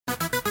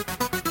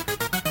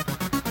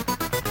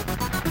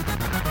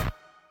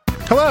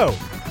Hello,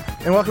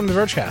 and welcome to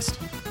Vergecast,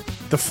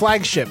 the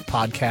flagship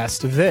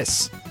podcast of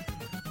this,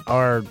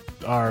 our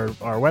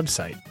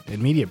website and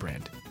media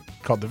brand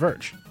called The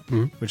Verge,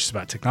 which is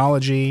about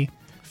technology,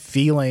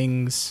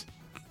 feelings,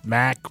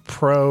 Mac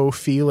Pro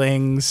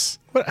feelings.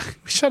 We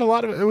shed a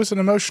lot of it. Was an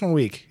emotional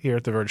week here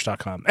at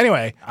TheVerge.com.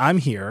 Anyway, I'm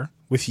here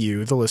with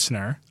you, the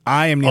listener.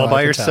 I am Neil all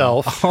by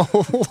yourself, all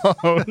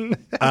alone.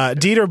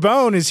 Dieter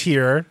Bone is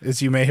here,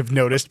 as you may have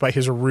noticed by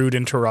his rude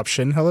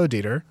interruption. Hello,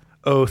 Dieter.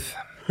 Oath.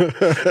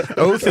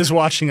 Oath is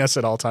watching us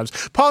at all times.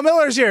 Paul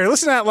Miller's here.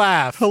 Listen to that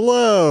laugh.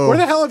 Hello. Where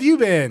the hell have you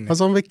been? I was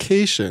on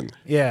vacation.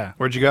 Yeah.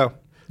 Where'd you go?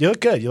 You look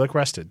good. You look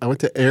rested. I went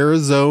to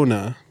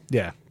Arizona.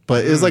 Yeah.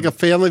 But it was like a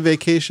family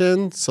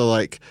vacation. So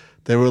like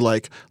they were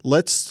like,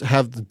 let's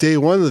have day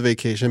one of the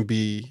vacation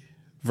be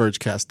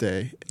Vergecast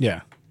Day.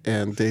 Yeah.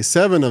 And day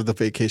 7 of the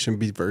vacation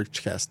be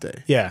Vergecast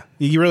Day. Yeah.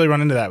 You really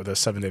run into that with those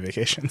 7-day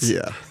vacations.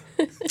 Yeah.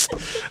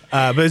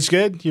 But it's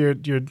good.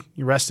 You're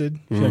rested.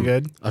 Feeling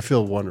good. I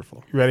feel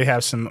wonderful. You ready to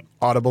have some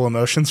audible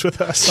emotions with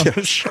us on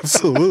the show?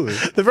 Absolutely.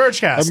 The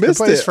Vergecast. I missed the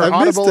place it. for I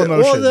audible missed it.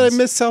 emotions. Well, then I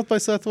missed South by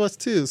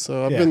Southwest too.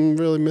 So I've been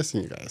really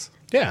missing you guys.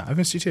 Yeah, I've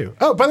missed you too.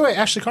 Oh, by the way,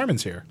 Ashley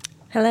Carmen's here.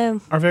 Hello.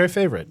 Our very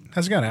favorite.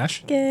 How's it going,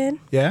 Ash? Good.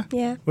 Yeah?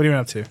 Yeah. What are you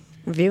up to?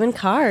 Reviewing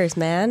cars,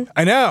 man.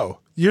 I know.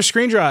 Your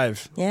screen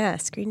drive. Yeah,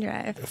 screen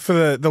drive.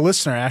 For the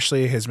listener,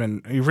 Ashley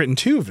you've written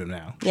 2 of them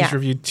now. She's Yeah.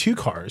 reviewed 2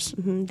 cars.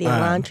 Mm-hmm. The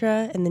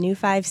Elantra and the new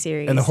 5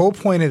 Series. And the whole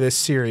point of this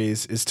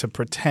series is to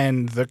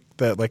pretend that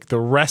the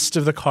rest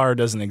of the car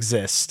doesn't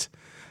exist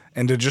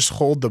and to just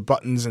hold the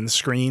buttons and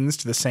screens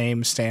to the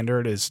same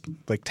standard as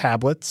like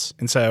tablets.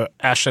 And so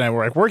Ashley and I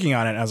were like working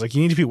on it, and I was like,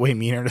 you need to be way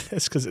meaner to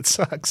this because it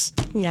sucks.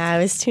 Yeah,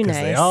 it was too nice.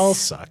 They all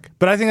suck.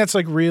 But I think that's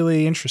like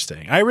really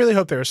interesting. I really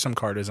hope there was some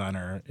car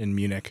designer in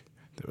Munich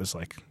that was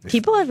like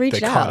people have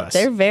reached out. Us.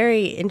 They're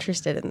very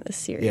interested in this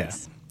series. Yeah,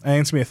 I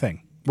think it's gonna be a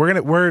thing.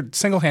 We're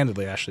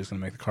single-handedly Ashley's gonna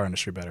make the car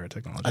industry better at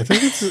technology. I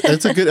think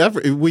it's a good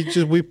effort.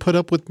 We put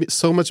up with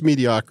so much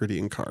mediocrity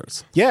in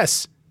cars.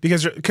 Yes,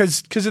 because of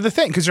the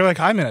thing. Because you're like,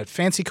 I'm in a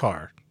fancy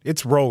car.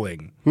 It's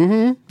rolling.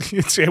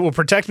 Mm-hmm. It will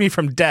protect me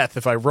from death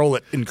if I roll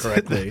it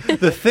incorrectly.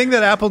 The thing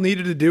that Apple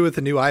needed to do with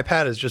the new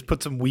iPad is just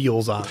put some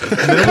wheels on it. And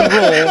then it would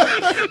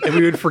roll, and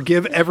we would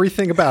forgive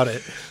everything about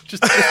it.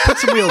 Just put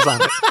some wheels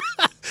on it.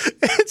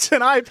 It's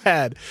an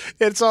iPad.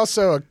 It's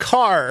also a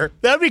car.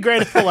 That'd be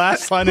great if the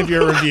last line of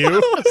your review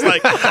was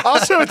like,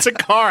 also it's a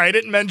car. I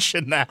didn't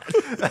mention that.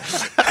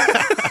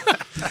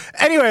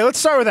 Anyway, let's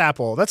start with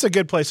Apple. That's a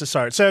good place to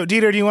start. So,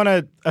 Dieter, do you want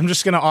to? I'm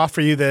just going to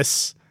offer you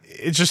this.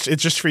 It's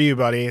just for you,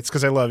 buddy. It's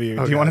because I love you.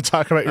 Okay. Do you want to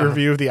talk about your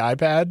review of the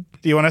iPad?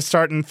 Do you want to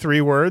start in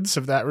 3 words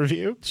of that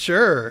review?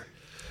 Sure.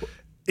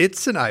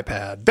 It's an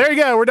iPad. There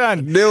you go. We're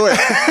done. Knew it.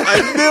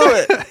 I knew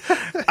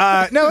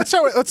it. No, let's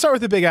start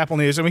with the big Apple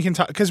news, and we can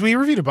talk because we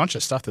reviewed a bunch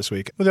of stuff this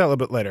week. We'll do that a little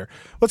bit later.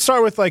 Let's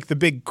start with like the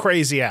big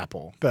crazy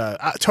Apple, the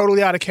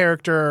totally out of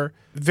character,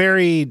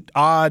 very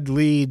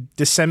oddly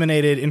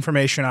disseminated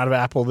information out of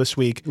Apple this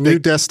week. New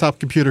desktop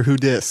computer. Who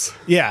dis?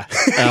 Yeah,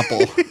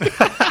 Apple.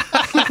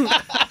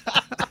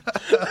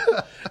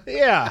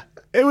 yeah.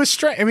 It was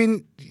strange. I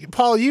mean,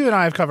 Paul, you and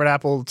I have covered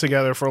Apple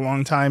together for a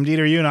long time.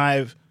 Dieter, you and I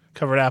have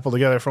covered Apple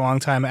together for a long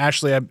time.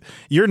 Ashley,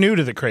 you're new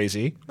to the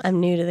crazy. I'm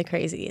new to the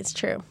crazy. It's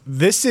true.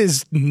 This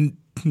is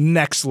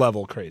next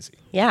level crazy.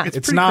 Yeah.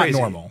 It's not crazy.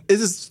 normal.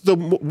 It is the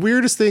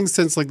weirdest thing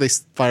since like they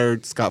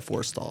fired Scott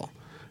Forstall.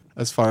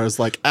 As far as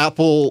like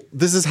Apple,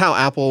 this is how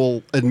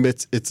Apple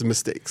admits its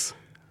mistakes.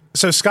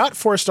 So Scott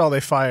Forstall they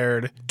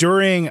fired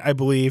during, I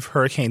believe,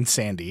 Hurricane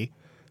Sandy.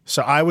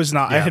 So I was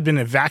not. Yeah. I had been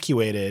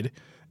evacuated,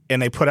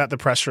 and they put out the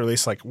press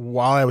release like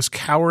while I was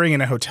cowering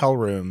in a hotel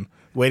room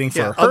waiting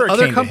for a hurricane.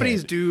 Other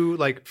companies do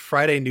like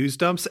Friday news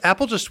dumps.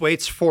 Apple just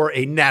waits for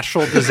a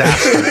natural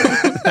disaster.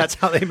 That's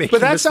how they make. But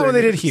that's not what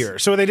they did here.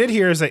 So what they did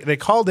here is they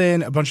called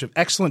in a bunch of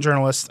excellent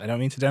journalists. I don't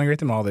mean to denigrate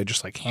them all. They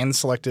just like hand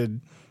selected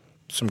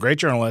some great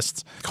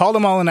journalists, called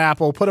them all in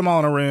Apple, put them all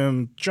in a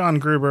room. John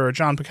Gruber,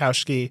 John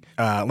Pekowski,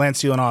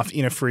 Lance Ulanoff,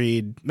 Ina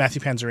Fried, Matthew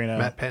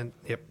Panzarino.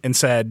 Yep. And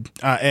said,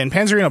 and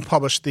Panzarino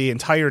published the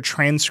entire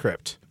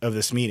transcript of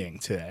this meeting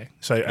today.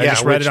 So I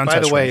just read it on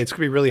by the way, TouchScreen. it's going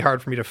to be really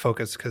hard for me to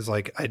focus because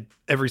like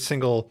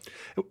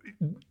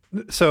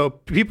so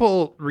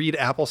people read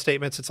Apple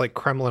statements. It's like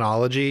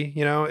Kremlinology,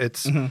 you know,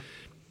 it's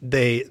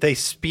they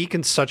speak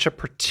in such a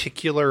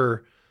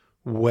particular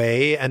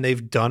way, and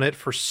they've done it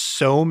for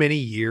so many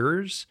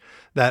years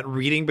that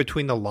reading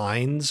between the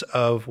lines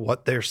of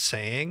what they're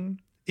saying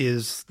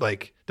is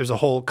like there's a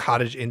whole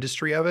cottage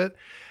industry of it.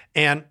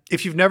 And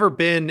if you've never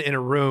been in a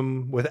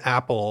room with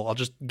Apple, I'll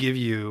just give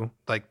you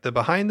like the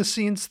behind the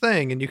scenes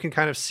thing, and you can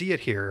kind of see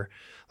it here.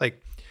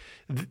 Like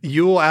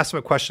you will ask them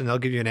a question, they'll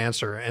give you an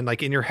answer, and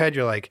like in your head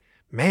you're like,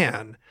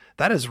 man,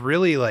 that is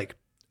really like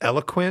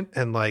eloquent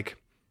and like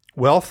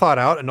well thought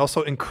out and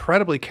also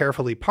incredibly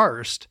carefully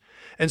parsed.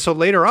 And so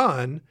later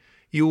on,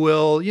 you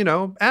will, you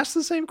know, ask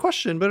the same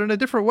question, but in a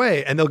different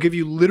way. And they'll give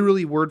you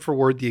literally word for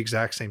word the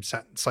exact same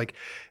sentence. Like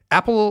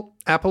Apple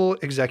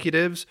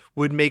executives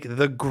would make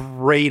the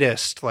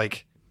greatest,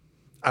 like,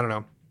 I don't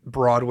know,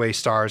 Broadway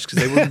stars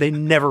because they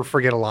never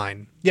forget a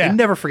line. Yeah. They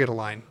never forget a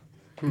line.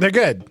 They're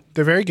good.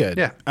 They're very good.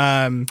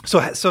 Yeah.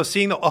 So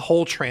seeing a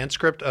whole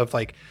transcript of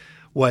like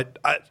what,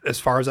 as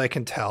far as I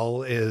can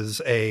tell,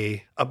 is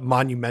a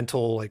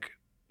monumental, like,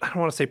 I don't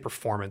want to say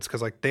performance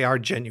because like they are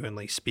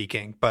genuinely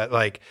speaking, but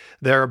like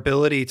their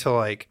ability to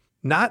like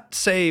not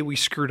say we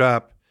screwed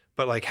up,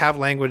 but like have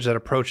language that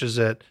approaches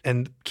it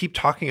and keep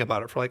talking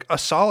about it for like a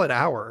solid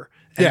hour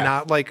and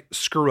not like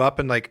screw up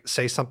and like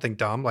say something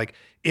dumb. Like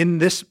in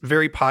this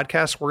very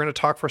podcast, we're going to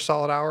talk for a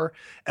solid hour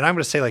and I'm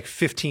going to say like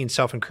 15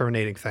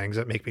 self-incriminating things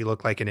that make me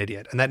look like an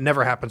idiot. And that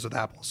never happens with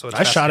Apple. So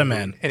I shot a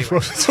man. Anyway.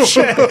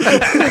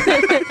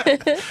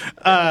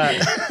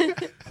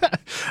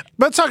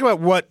 Let's talk about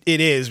what it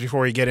is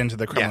before we get into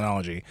the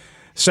criminology.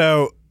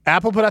 So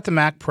Apple put out the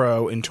Mac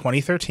Pro in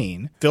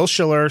 2013. Phil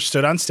Schiller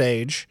stood on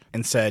stage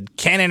and said,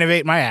 "Can't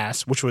innovate my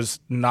ass," which was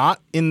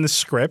not in the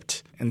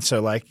script. And so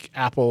like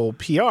Apple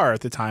PR at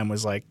the time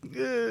was like,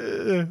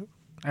 I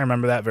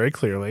remember that very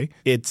clearly.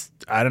 It's,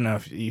 I don't know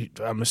if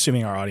I'm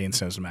assuming our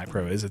audience knows what Mac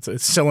Pro is. It's a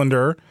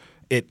cylinder.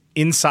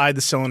 Inside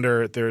the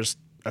cylinder, there's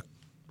a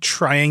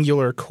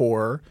triangular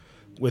core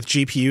with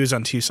GPUs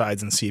on two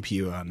sides and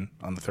CPU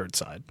on the third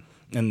side.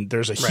 And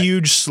there's a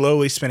huge,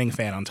 slowly spinning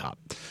fan on top.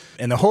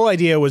 And the whole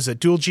idea was that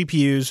dual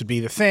GPUs would be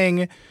the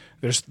thing.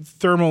 There's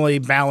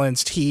thermally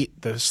balanced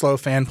heat. The slow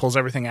fan pulls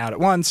everything out at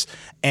once.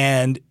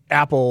 And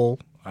Apple,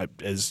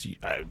 as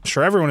I'm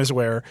sure everyone is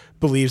aware,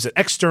 believes that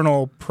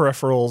external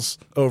peripherals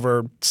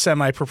over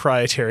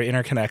semi-proprietary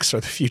interconnects are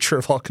the future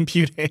of all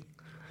computing.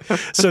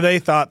 So they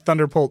thought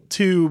Thunderbolt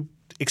 2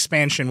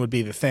 expansion would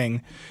be the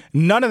thing.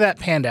 None of that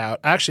panned out.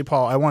 Actually,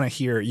 Paul, I want to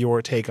hear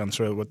your take on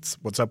sort of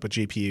what's up with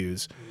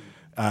GPUs.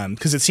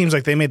 Because it seems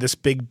like they made this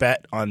big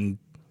bet on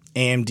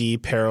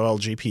AMD parallel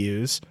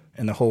GPUs,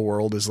 and the whole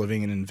world is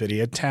living in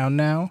NVIDIA town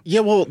now.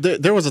 Yeah, well,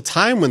 there was a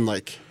time when,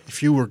 like,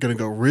 if you were going to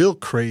go real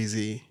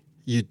crazy,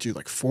 you'd do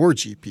like 4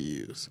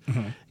 GPUs.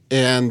 Mm-hmm.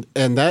 And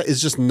that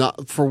is just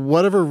not, for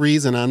whatever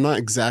reason, I'm not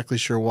exactly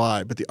sure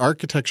why, but the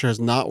architecture has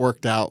not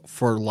worked out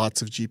for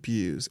lots of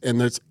GPUs. And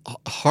there's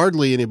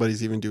hardly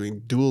anybody's even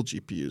doing dual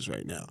GPUs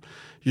right now.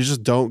 You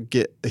just don't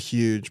get a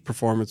huge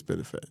performance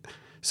benefit.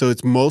 So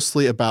it's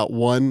mostly about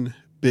one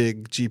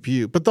big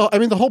GPU. But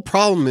the whole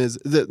problem is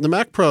that the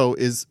Mac Pro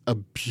is a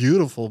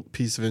beautiful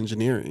piece of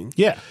engineering.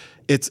 Yeah.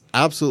 It's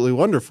absolutely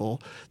wonderful.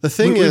 The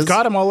thing is, we've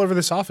got them all over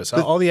this office.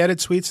 All the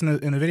edit suites in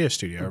the video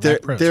studio are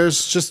Mac Pros.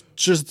 There's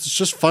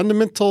just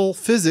fundamental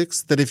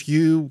physics that if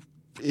you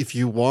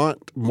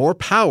want more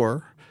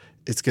power,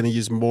 it's going to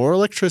use more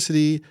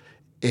electricity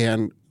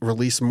and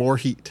release more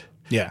heat.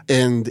 Yeah.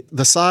 And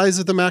the size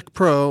of the Mac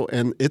Pro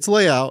and its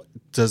layout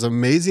does an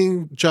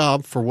amazing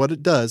job for what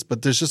it does,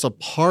 but there's just a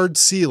hard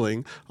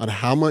ceiling on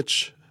how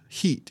much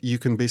heat you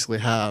can basically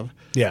have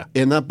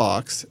in that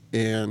box.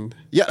 And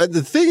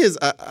the thing is,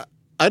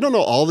 I don't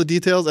know all the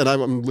details, and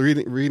I'm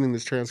reading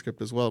this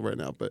transcript as well right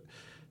now, but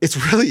it's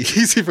really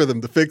easy for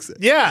them to fix it.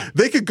 Yeah.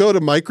 They could go to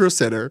Micro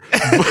Center,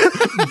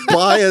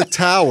 buy a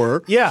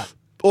tower. Yeah.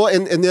 Well,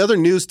 and the other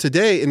news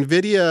today,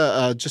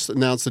 NVIDIA just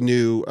announced a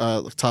new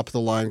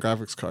top-of-the-line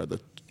graphics card.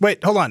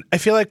 Wait, hold on. I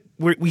feel like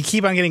we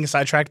keep on getting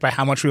sidetracked by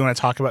how much we want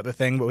to talk about the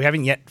thing, but we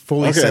haven't yet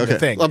fully said the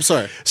thing. I'm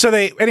sorry. So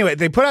they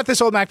put out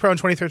this old Mac Pro in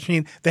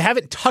 2013. They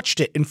haven't touched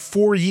it in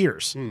 4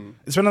 years.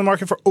 It's been on the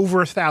market for over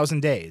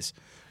 1,000 days.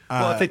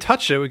 Well, if they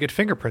touched it, we get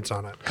fingerprints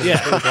on it.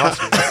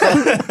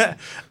 Yeah.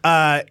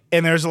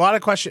 And there's a lot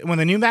of question when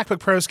the new MacBook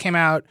Pros came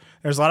out.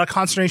 There's a lot of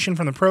consternation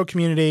from the Pro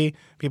community.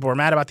 People were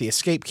mad about the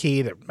escape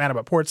key. They're mad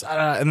about ports.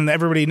 And then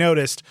everybody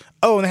noticed,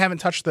 and they haven't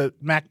touched the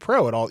Mac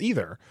Pro at all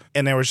either.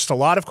 And there was just a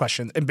lot of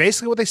questions. And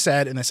basically what they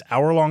said in this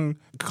hour-long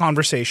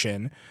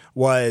conversation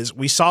was,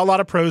 we saw a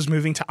lot of Pros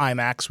moving to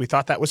iMacs. We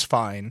thought that was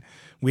fine.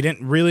 We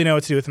didn't really know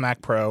what to do with the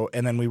Mac Pro.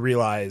 And then we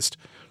realized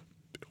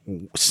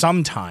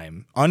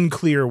sometime,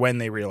 unclear when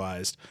they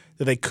realized,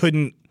 that they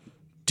couldn't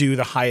do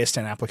the highest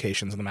end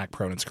applications in the Mac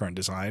Pro in its current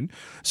design.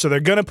 So they're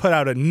going to put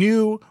out a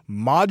new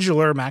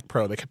modular Mac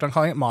Pro. They kept on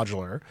calling it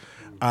modular.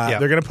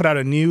 They're going to put out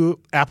a new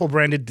Apple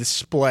branded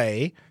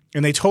display.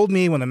 And they told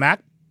me when the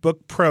MacBook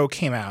Pro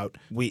came out,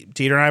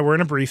 Dieter and I were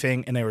in a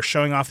briefing and they were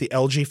showing off the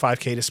LG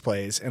 5K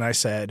displays. And I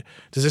said,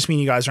 does this mean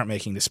you guys aren't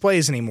making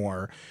displays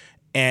anymore?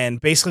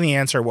 And basically the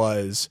answer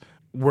was,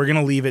 we're going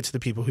to leave it to the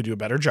people who do a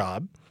better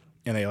job.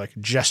 And they like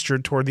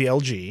gestured toward the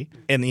LG,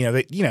 and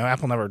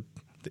Apple never.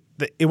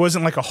 It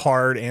wasn't like a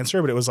hard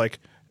answer, but it was like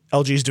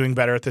LG's doing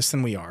better at this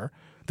than we are.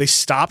 They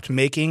stopped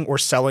making or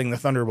selling the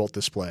Thunderbolt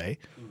display,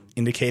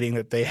 indicating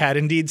that they had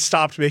indeed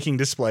stopped making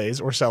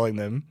displays or selling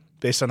them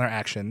based on their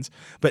actions.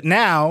 But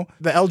now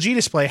the LG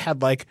display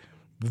had like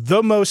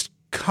the most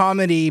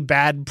comedy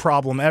bad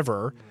problem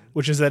ever,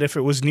 which is that if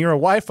it was near a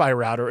Wi-Fi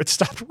router, it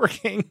stopped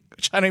working,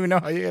 which I don't even know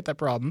how you get that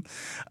problem.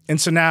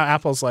 And so now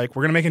Apple's like,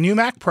 we're going to make a new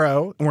Mac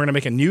Pro, and we're going to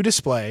make a new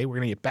display. We're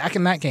going to get back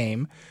in that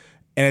game,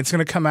 and it's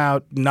going to come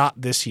out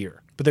not this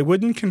year. But they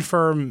wouldn't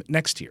confirm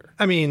next year.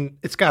 I mean,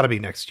 it's got to be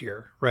next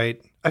year,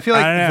 right? I feel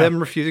like them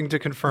refusing to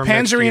confirm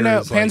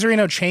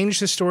Panzerino changed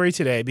his story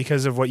today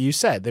because of what you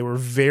said. They were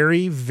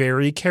very,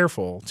 very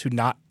careful to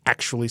not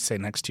actually say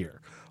next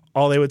year.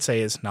 All they would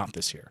say is not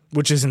this year,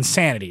 which is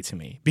insanity to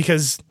me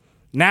because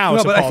now, No,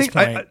 to but I Paul's think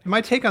point,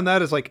 my take on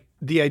that is like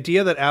the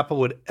idea that Apple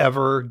would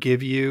ever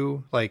give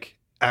you like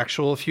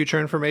actual future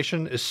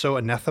information is so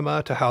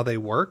anathema to how they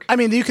work. I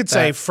mean, you could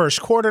say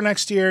first quarter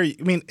next year. I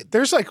mean,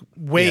 there's like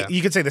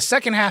you could say the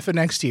second half of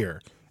next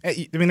year.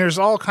 I mean, there's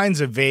all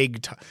kinds of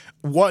vague.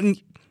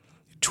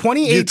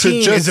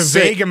 2018 is a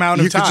vague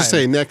amount of time. You could just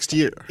say next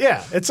year.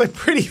 Yeah, it's a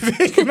pretty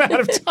vague amount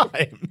of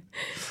time.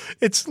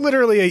 It's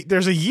literally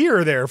there's a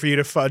year there for you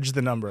to fudge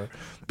the number.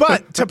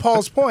 But to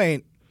Paul's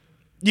point,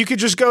 you could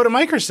just go to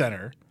Micro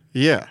Center.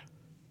 Yeah.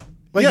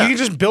 Like you could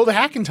just build a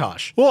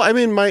Hackintosh. Well, I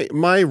mean,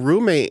 my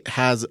roommate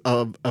has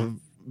a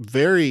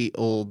very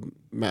old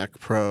Mac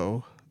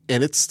Pro,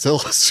 and it's still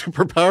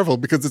super powerful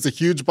because it's a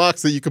huge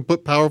box that you can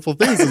put powerful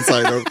things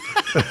inside of.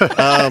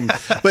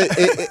 But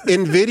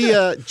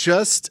NVIDIA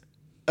just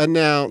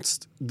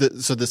announced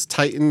this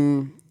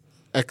Titan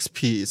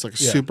XP. It's like a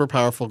super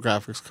powerful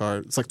graphics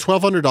card. It's like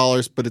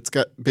 $1,200, but it's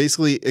got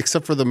basically,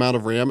 except for the amount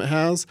of RAM it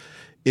has,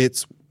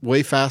 it's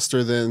way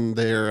faster than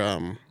their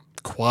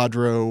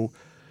Quadro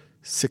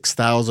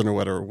 6000 or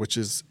whatever, which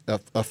is a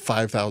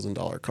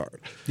 $5,000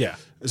 card. Yeah.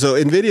 So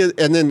NVIDIA,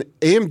 and then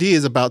AMD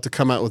is about to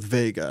come out with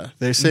Vega.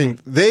 They're saying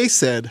they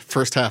said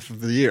first half of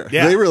the year.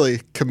 Yeah. They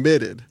really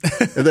committed,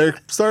 and they're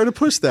starting to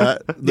push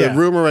that. The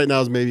rumor right now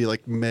is maybe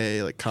like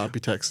May, like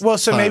Computex. Well,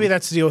 so time. maybe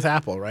that's the deal with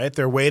Apple, right?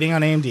 They're waiting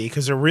on AMD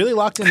because they're really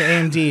locked into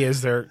AMD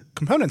as their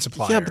component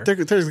supplier. Yeah, but they're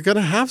going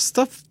to have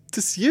stuff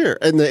this year,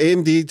 and the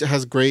AMD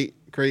has great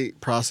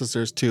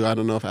processors too. I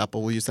don't know if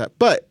Apple will use that,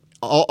 but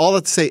all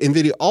that to say,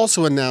 NVIDIA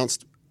also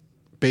announced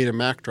Beta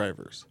Mac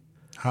drivers.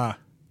 Huh.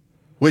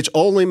 Which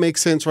only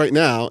makes sense right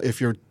now if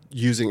you're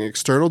using an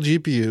external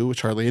GPU,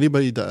 which hardly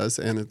anybody does,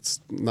 and it's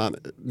not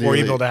Or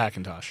you build a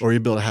Hackintosh. Or you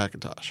build a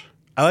Hackintosh.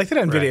 I like that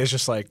NVIDIA is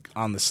just like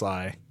on the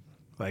sly.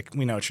 Like,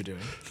 we know what you're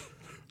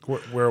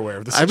doing. We're aware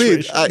of the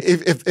situation. I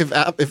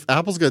mean, if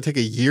Apple's going to take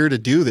a year to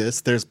do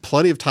this, there's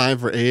plenty of time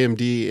for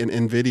AMD and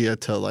NVIDIA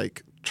to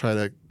like try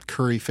to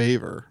curry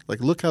favor.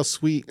 Like, look how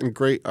sweet and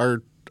great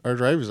our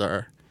drivers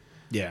are.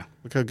 Yeah.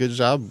 Look how good a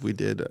job we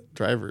did at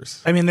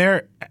drivers. I mean,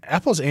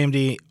 Apple's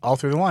AMD all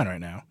through the line right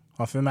now,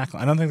 all through the Mac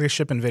line. I don't think they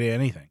ship NVIDIA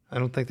anything. I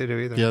don't think they do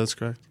either. Yeah, that's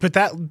correct. But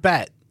that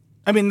bet,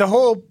 I mean, the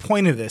whole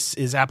point of this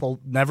is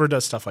Apple never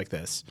does stuff like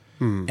this.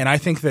 And I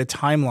think the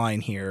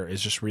timeline here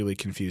is just really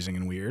confusing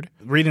and weird.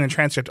 Reading the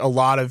transcript, a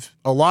lot of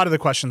the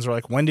questions are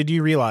like, when did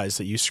you realize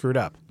that you screwed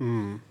up?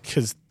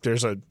 Because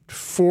there's a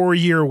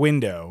 4-year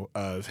window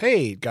of,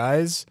 hey,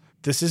 guys,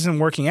 this isn't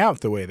working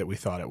out the way that we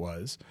thought it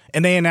was.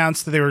 And they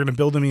announced that they were going to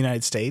build in the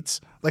United States.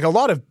 Like, a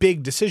lot of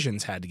big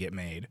decisions had to get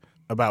made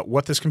about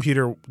what this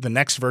computer, the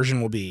next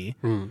version will be,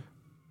 and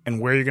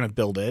where you're going to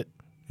build it,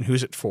 and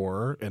who's it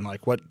for, and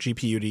like what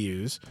GPU to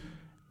use.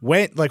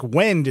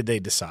 When did they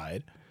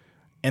decide?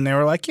 And they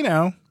were like,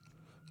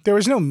 there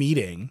was no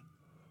meeting.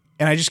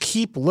 And I just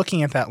keep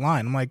looking at that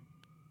line. I'm like,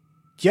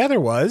 yeah,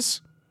 there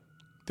was.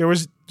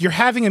 You're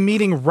having a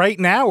meeting right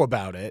now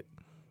about it.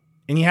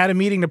 And you had a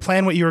meeting to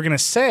plan what you were going to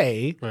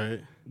say. Right.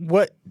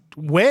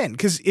 When?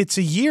 Because it's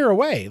a year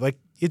away. Like,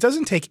 it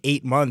doesn't take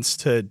 8 months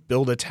to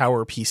build a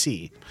tower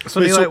PC.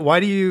 So, Eli,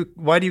 why do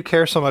you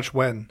care so much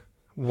when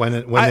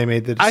they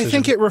made the decision? I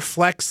think it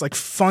reflects like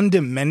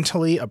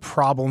fundamentally a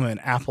problem in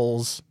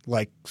Apple's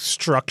like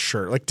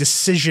structure, like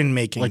decision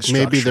making. Like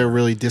structure. maybe they're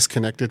really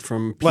disconnected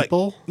from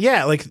people.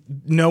 Like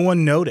no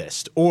one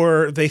noticed,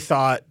 or they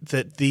thought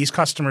that these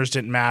customers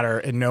didn't matter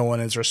and no one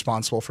is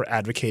responsible for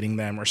advocating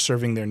them or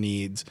serving their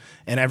needs,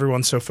 and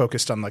everyone's so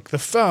focused on like the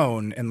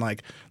phone and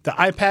like the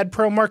iPad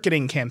Pro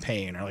marketing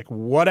campaign or like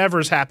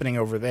whatever's happening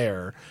over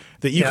there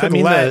that you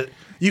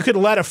you could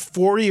let a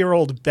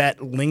 4-year-old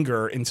bet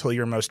linger until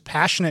your most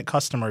passionate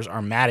customers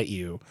are mad at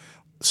you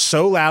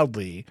so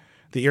loudly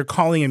that you're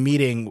calling a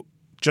meeting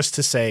just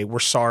to say, we're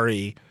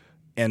sorry,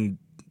 and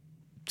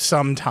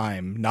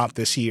sometime, not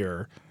this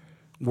year,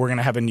 we're going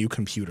to have a new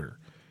computer.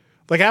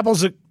 Like,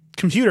 Apple's a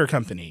computer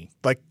company.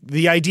 Like,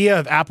 the idea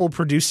of Apple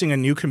producing a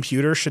new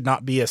computer should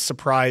not be a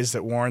surprise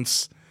that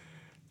warrants,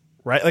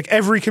 right? Like,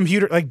 every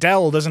computer, like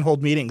Dell doesn't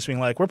hold meetings being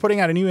like, we're putting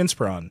out a new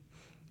Inspiron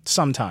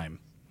sometime.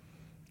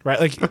 Right?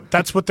 Like,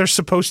 that's what they're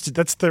supposed to,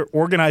 that's their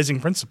organizing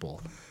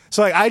principle.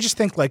 So, like, I just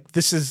think, like,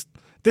 this is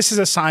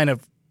a sign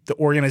of the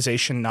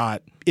organization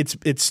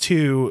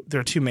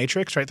they're too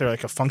matrix, right? They're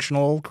like a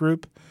functional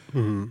group.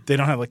 Mm-hmm. They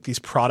don't have, like, these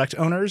product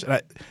owners.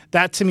 And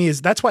that, to me,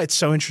 that's why it's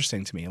so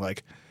interesting to me.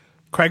 Like,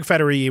 Craig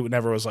Federighi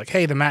never was like,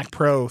 hey, the Mac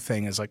Pro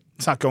thing is, like,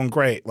 it's not going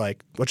great.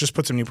 Like, let's just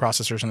put some new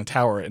processors in the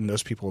tower and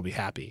those people will be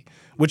happy.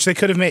 Which they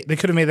could have made. They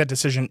could have made that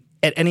decision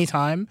at any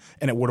time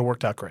and it would have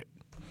worked out great.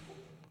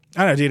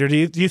 I don't know,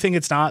 Dieter, do you think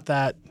it's not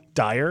that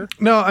dire?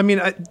 No, I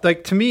mean,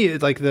 to me,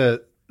 like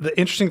the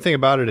interesting thing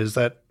about it is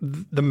that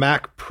the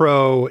Mac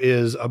Pro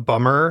is a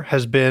bummer,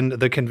 has been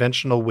the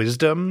conventional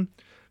wisdom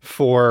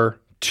for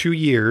 2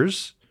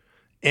 years.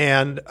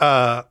 And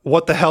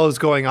what the hell is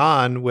going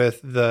on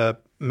with the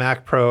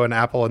Mac Pro and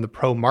Apple and the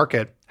Pro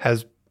market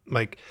has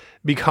like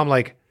become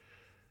like,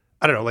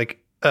 I don't know,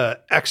 like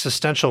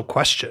existential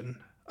question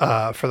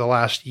for the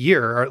last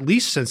year, or at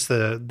least since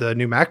the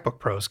new MacBook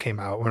Pros came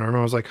out, when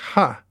everyone was like,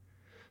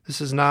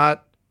 this is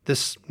not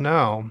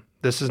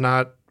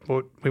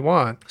what we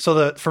want.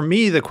 So for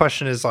me, the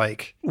question is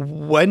like,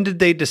 when did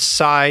they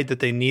decide that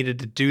they needed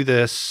to do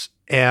this?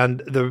 And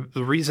the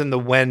reason the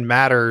when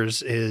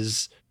matters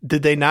is,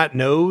 did they not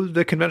know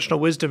the conventional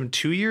wisdom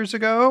 2 years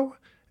ago?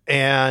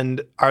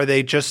 And are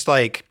they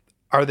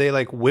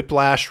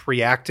whiplash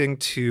reacting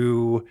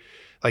to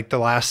like the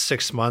last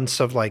 6 months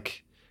of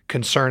like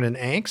concern and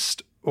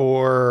angst?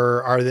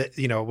 Or are they,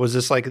 was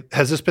this like,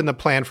 has this been the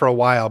plan for a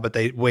while, but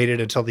they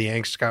waited until the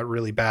angst got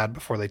really bad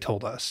before they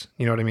told us?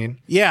 You know what I mean?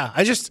 Yeah.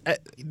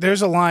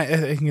 There's a line, I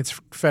think it's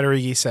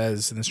Federighi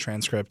says in this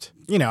transcript,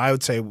 I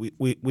would say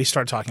we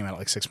start talking about it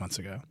like 6 months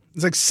ago.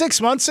 It's like 6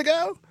 months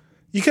ago?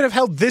 You could have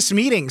held this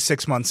meeting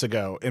 6 months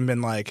ago and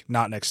been like,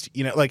 not next,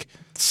 like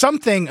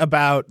something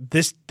about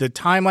this, the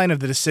timeline of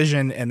the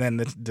decision and then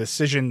the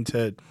decision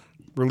to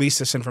release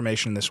this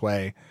information this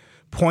way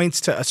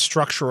points to a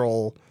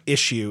structural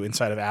issue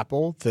inside of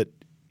Apple that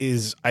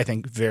is, I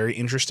think, very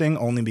interesting,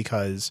 only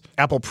because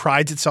Apple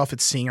prides itself at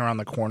seeing around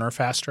the corner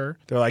faster.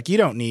 They're like, you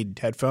don't need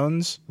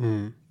headphones.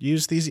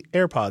 Use these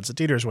AirPods that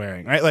Dieter's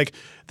wearing, right? Like,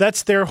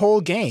 that's their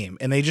whole game.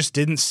 And they just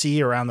didn't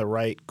see around the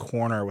right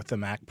corner with the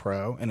Mac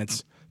Pro.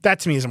 And that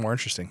to me is a more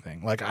interesting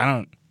thing. Like,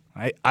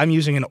 I'm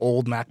using an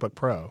old MacBook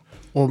Pro.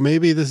 Well,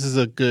 maybe this is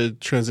a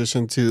good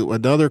transition to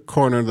another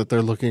corner that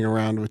they're looking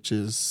around, which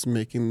is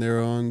making their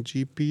own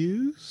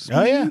GPUs.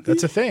 Oh, yeah.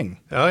 That's a thing.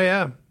 Oh,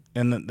 yeah.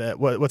 And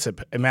what's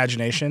it?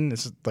 Imagination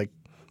is like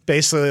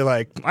basically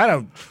like, I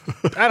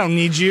don't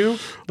need you,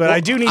 but I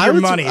do need your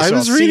money. I so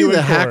was I'll see reading you in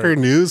the court. Hacker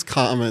News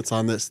comments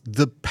on this.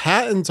 The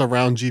patents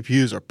around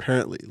GPUs are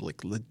apparently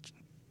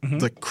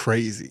like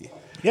crazy.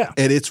 Yeah.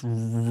 And it's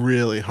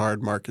really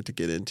hard market to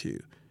get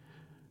into.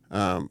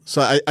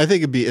 So I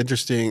think it'd be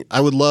interesting. I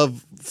would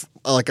love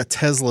like a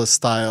Tesla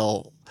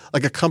style,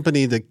 like a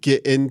company to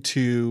get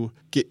into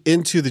the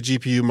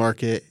GPU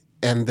market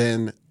and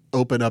then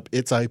open up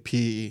its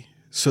IP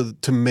so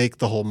to make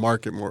the whole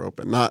market more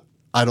open.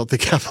 I don't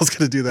think Apple's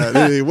going to do that in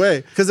any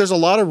way, because there's a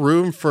lot of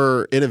room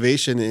for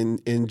innovation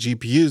in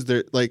GPUs.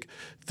 They're like,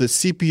 the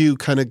CPU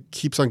kind of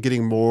keeps on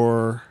getting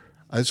more.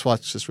 I just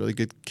watched this really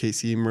good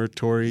Casey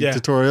Murtori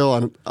tutorial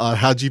on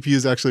how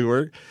GPUs actually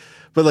work.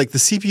 But like the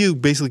CPU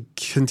basically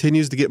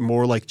continues to get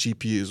more like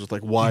GPUs with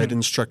like wide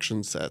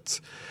instruction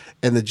sets.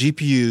 And the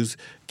GPUs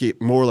get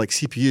more like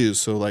CPUs,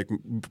 so like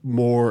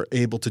more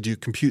able to do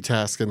compute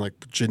tasks and like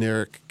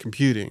generic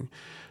computing.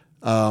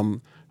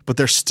 But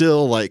they're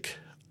still like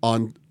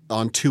on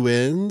two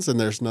ends, and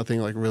there's nothing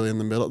like really in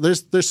the middle.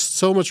 There's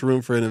so much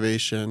room for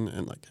innovation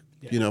and like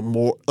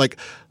more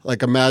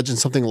like imagine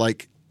something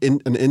like an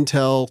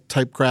Intel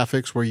type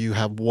graphics where you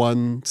have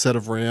one set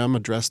of RAM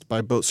addressed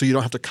by both, so you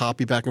don't have to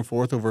copy back and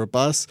forth over a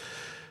bus.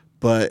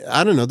 But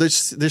I don't know. There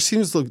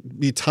seems to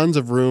be tons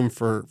of room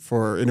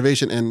for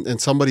innovation, and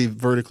somebody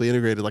vertically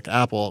integrated like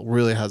Apple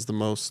really has the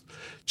most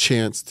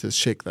chance to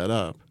shake that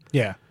up.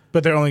 Yeah,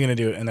 but they're only going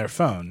to do it in their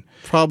phone.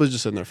 Probably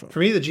just in their phone. For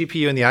me, the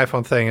GPU and the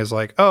iPhone thing is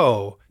like,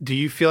 oh, do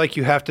you feel like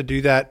you have to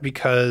do that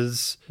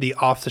because the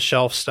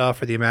off-the-shelf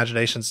stuff or the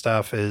imagination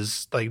stuff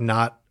is like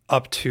not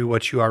up to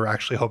what you are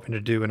actually hoping to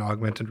do in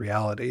augmented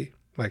reality?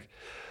 Like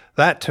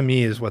that to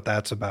me is what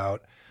that's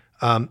about.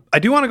 I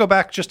do want to go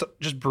back just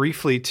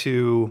briefly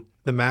to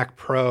the Mac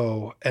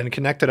Pro and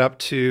connect it up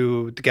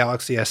to the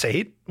Galaxy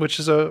S8, which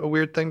is a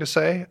weird thing to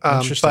say.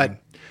 Interesting. But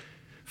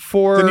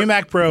for the new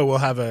Mac Pro will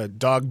have a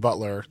dog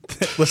butler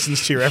that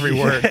listens to your every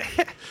word.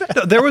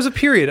 There was a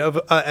period of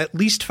at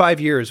least 5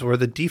 years where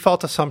the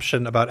default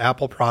assumption about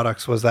Apple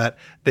products was that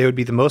they would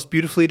be the most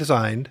beautifully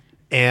designed,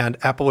 and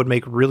Apple would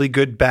make really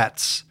good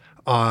bets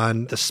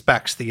on the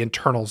specs, the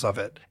internals of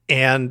it.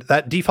 And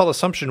that default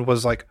assumption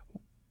was like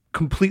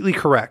completely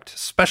correct,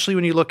 especially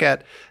when you look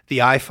at the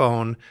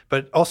iPhone,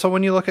 but also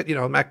when you look at,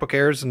 MacBook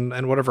Airs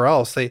and whatever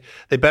else. They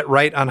bet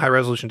right on high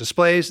resolution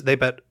displays. They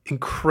bet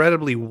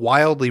incredibly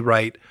wildly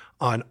right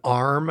on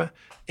ARM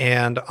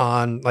and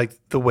on like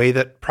the way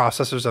that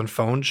processors on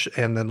phones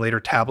and then later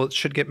tablets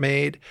should get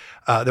made.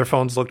 Their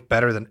phones looked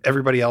better than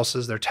everybody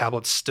else's. Their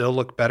tablets still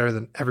look better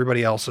than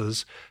everybody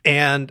else's.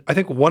 And I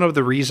think one of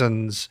the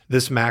reasons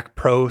this Mac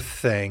Pro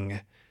thing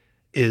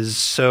is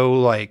so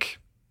like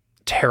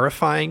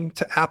terrifying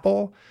to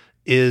Apple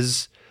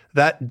is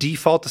that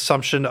default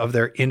assumption of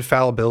their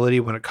infallibility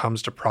when it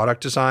comes to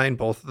product design,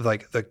 both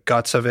like the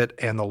guts of it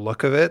and the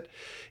look of it,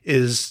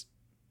 is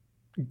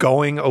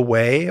going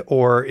away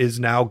or is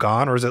now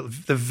gone, or is at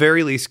the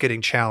very least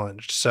getting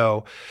challenged.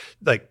 So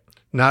like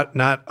not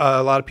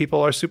a lot of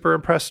people are super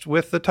impressed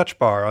with the Touch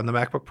Bar on the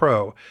MacBook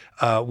Pro.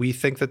 We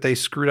think that they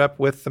screwed up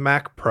with the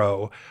Mac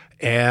Pro,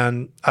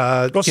 and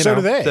so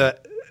do they.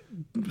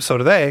 So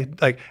do they.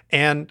 Like,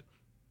 and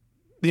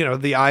the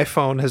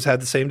iPhone has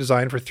had the same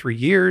design for 3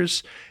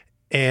 years,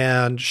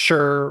 and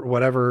sure,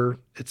 whatever,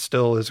 it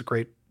still is a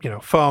great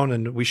phone,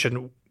 and we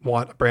shouldn't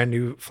want a brand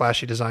new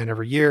flashy design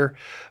every year,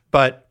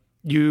 but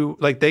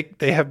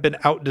they have been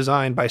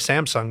out-designed by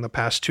Samsung the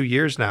past 2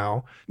 years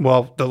now.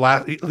 Well,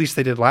 at least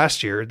they did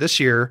last year. This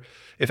year,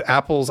 if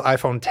Apple's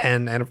iPhone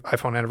 10 and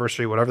iPhone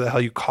anniversary, whatever the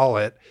hell you call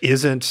it,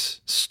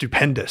 isn't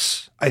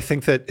stupendous, I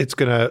think that it's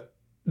going to,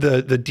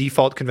 the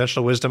default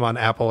conventional wisdom on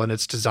Apple and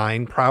its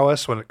design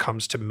prowess when it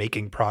comes to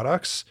making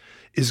products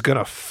is going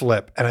to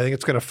flip. And I think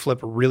it's going to flip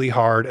really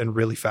hard and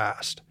really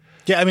fast.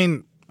 Yeah, I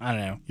mean, I don't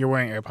know. You're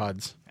wearing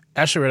AirPods.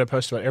 Ashley read a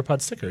post about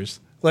AirPod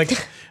stickers.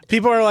 Like,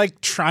 people are like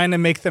trying to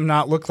make them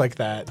not look like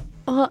that.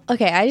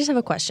 Okay, I just have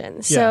a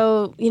question.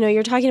 So,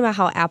 you're talking about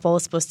how Apple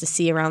is supposed to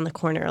see around the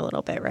corner a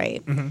little bit,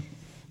 right? Mm-hmm.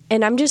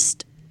 And I'm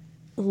just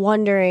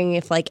wondering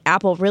if like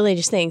Apple really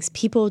just thinks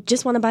people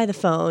just want to buy the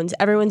phones.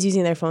 Everyone's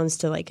using their phones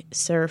to like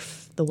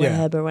surf the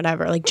web or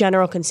whatever, like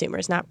general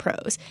consumers, not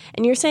pros.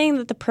 And you're saying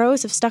that the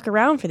pros have stuck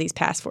around for these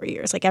past 4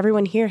 years. Like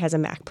everyone here has a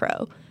Mac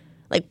Pro.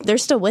 Like they're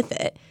still with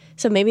it.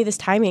 So maybe this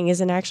timing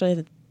isn't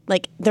actually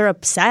like they're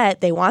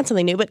upset. They want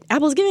something new, but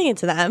Apple's giving it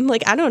to them.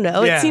 Like, I don't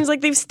know. Yeah. It seems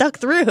like they've stuck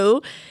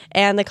through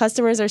and the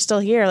customers are still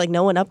here. Like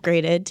no one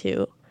upgraded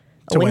to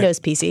a Windows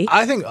PC.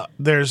 I think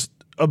there's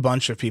a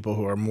bunch of people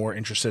who are more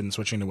interested in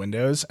switching to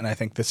Windows. And I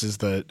think this is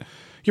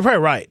you're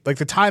probably right. Like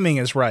the timing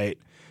is right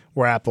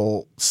where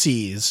Apple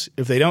sees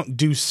if they don't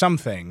do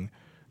something,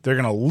 they're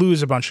going to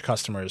lose a bunch of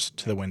customers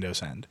to the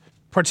Windows end.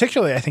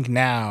 Particularly, I think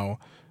now,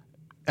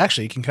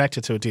 actually, you can connect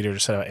it to what Dieter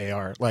just said about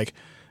AR. Like,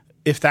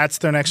 if that's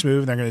their next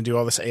move, they're going to do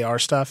all this AR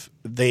stuff.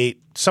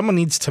 Someone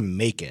needs to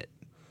make it.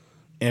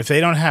 And if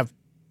they don't have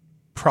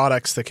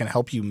products that can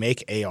help you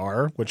make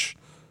AR, which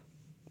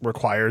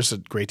requires a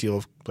great deal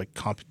of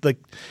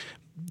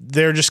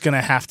they're just going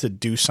to have to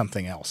do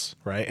something else,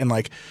 right? And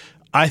like,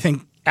 I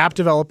think app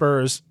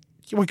developers,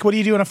 what do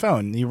you do on a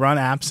phone? You run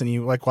apps and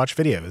you like watch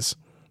videos.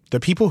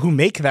 The people who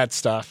make that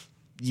stuff,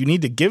 you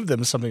need to give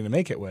them something to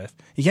make it with.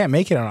 You can't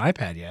make it on an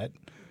iPad yet,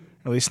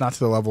 at least not to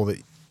the level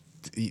that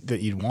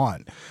you'd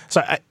want.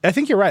 So I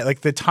think you're right.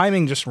 Like the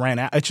timing just ran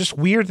out. It's just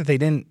weird that they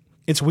didn't.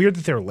 It's weird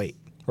that they're late,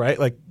 right?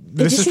 Like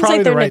this is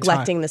probably the right time. It just seems like they're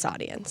neglecting this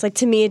audience. Like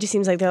to me, it just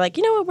seems like they're like,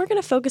 you know what? We're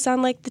going to focus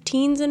on like the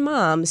teens and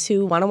moms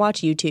who want to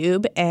watch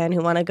YouTube and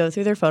who want to go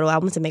through their photo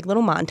albums and make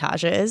little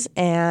montages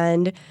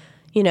and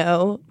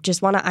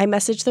just want to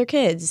iMessage their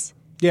kids.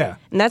 Yeah,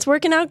 and that's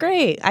working out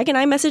great. I can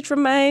iMessage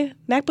from my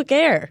MacBook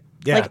Air.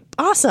 Yeah, like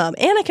awesome,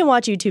 and I can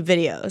watch YouTube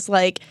videos.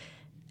 Like.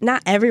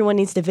 Not everyone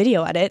needs to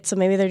video edit, so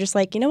maybe they're just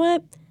like, you know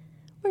what?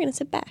 We're going to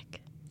sit back.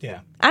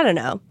 Yeah. I don't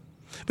know.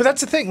 But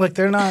that's the thing. Like,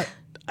 they're not...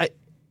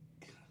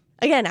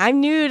 Again, I'm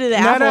new to the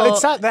Apple... No,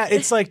 it's not that.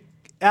 It's like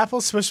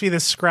Apple's supposed to be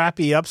this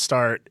scrappy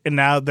upstart, and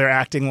now they're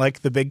acting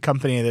like the big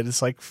company that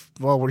is like,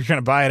 well, we're going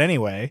to buy it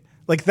anyway.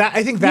 Like, that.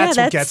 I think that's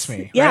what gets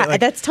me. Yeah, right? Like,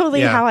 that's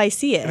totally how I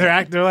see it.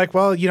 They're like,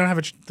 well, you don't have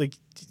a... Like,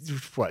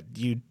 what?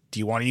 Do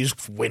you want to use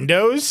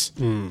Windows?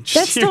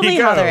 That's totally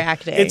how they're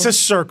acting. It's a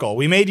circle.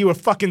 We made you a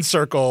fucking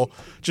circle.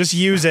 Just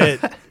use it.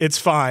 It's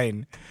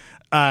fine.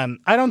 I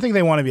don't think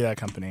they want to be that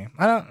company.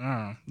 I don't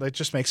know. It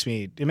just makes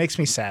me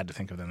sad to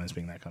think of them as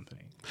being that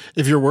company.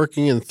 If you're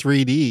working in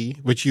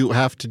 3D, which you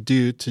have to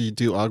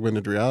do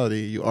augmented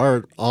reality, you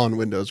are on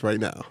Windows right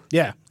now.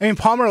 Yeah. I mean,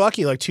 Palmer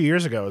Luckey, like 2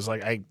 years ago, was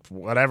like, I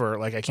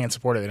can't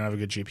support it. They don't have a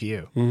good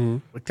GPU. Mm-hmm.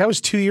 Like, that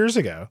was 2 years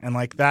ago. And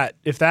like that,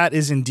 if that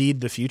is indeed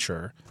the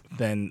future,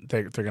 then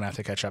they're going to have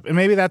to catch up. And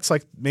maybe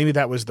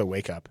that was the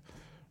wake up,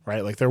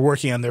 right? Like they're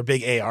working on their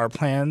big AR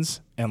plans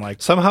and like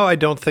somehow I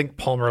don't think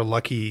Palmer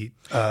Luckey.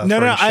 No,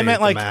 I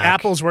meant like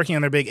Apple's working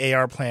on their big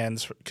AR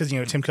plans because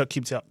Tim Cook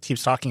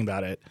keeps talking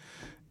about it,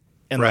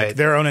 and like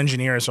their own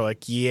engineers are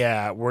like,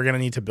 yeah, we're going to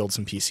need to build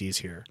some PCs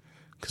here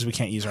because we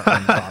can't use our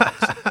own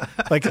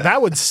products. Like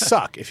that would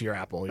suck if you're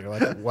Apple. You're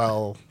like,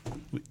 well,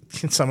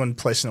 can someone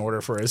place an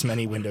order for as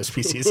many Windows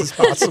PCs as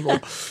possible?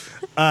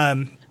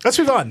 Let's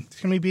move on.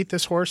 Can we beat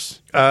this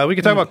horse? We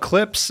can talk about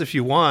clips if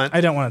you want. I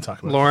don't want to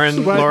talk about Lauren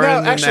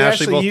and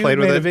Ashley both played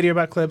with it. You made a video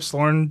about clips.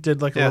 Lauren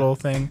did like a little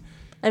thing.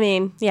 I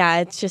mean, yeah,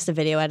 it's just a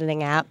video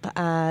editing app.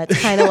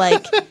 It's kind of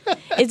like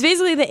it's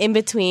basically the in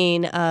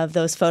between of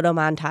those photo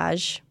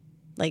montage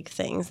like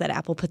things that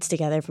Apple puts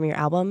together from your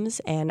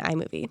albums and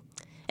iMovie,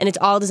 and it's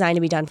all designed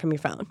to be done from your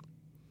phone.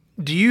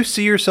 Do you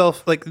see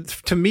yourself like?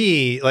 To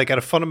me, like at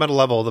a fundamental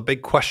level, the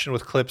big question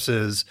with clips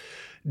is,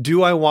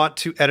 do I want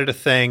to edit a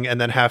thing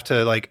and then have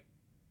to like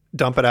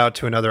dump it out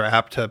to another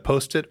app to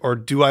post it? Or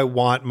do I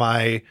want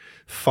my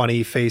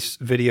funny face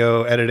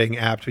video editing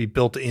app to be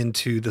built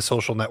into the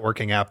social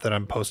networking app that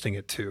I'm posting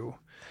it to?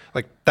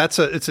 Like it's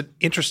an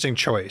interesting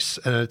choice.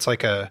 And it's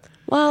like you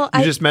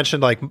just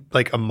mentioned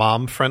like a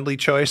mom friendly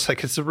choice.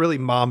 Like it's a really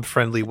mom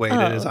friendly way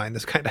to design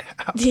this kind of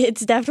app.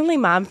 It's definitely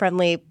mom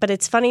friendly, but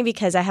it's funny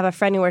because I have a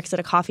friend who works at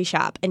a coffee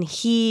shop and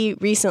he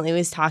recently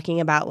was talking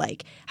about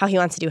like how he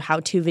wants to do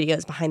how-to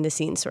videos behind the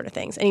scenes sort of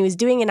things. And he was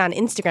doing it on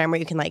Instagram where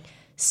you can like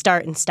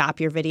start and stop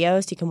your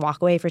videos. So you can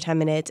walk away for 10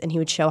 minutes and he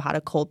would show how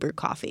to cold brew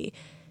coffee.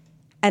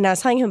 And I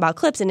was telling him about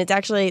clips and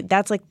that's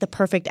like the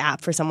perfect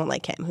app for someone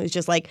like him who's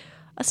just like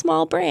a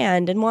small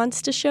brand and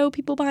wants to show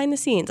people behind the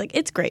scenes. Like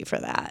it's great for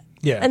that.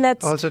 Yeah. And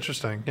that's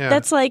interesting. Yeah.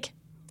 That's like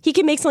he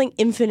can make something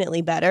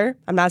infinitely better.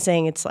 I'm not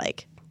saying it's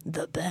like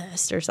the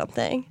best or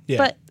something. Yeah.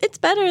 But it's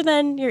better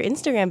than your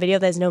Instagram video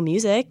that has no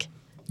music.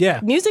 Yeah.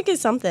 Music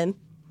is something.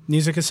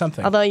 Music is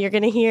something. Although you're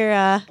going to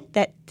hear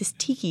this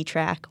tiki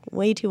track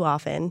way too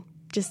often.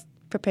 Just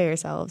prepare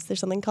yourselves. There's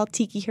something called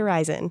Tiki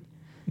Horizon.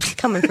 It's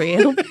coming for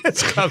you.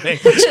 It's coming.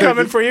 It's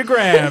coming for you,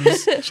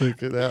 Grams.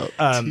 Check it out.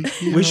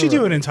 We should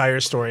do an entire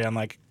story on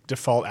like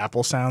default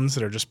Apple sounds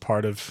that are just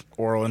part of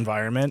oral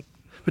environment.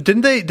 But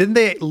didn't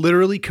they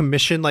literally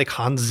commission like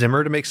Hans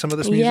Zimmer to make some of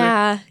this music?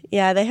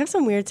 Yeah. They have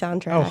some weird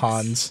soundtracks. Oh,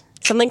 Hans.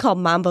 Something called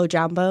Mambo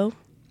Jumbo.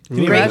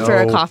 you Great imagine? for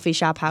a coffee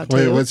shop how-to.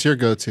 Wait, what's your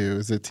go-to?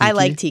 Is it Tiki? I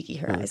like Tiki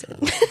Horizon.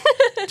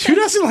 Who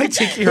doesn't like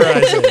Tiki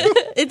Horizon?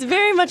 It's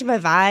very much my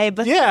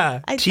vibe.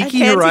 Yeah. I Tiki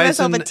fancy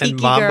Horizon myself a tiki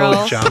and Mambo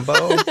girl.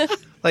 Jumbo.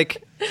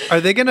 Like,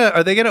 are they gonna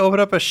open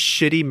up a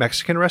shitty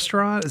Mexican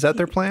restaurant? Is that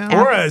their plan?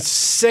 Or a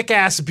sick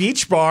ass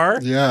beach bar.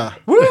 Yeah.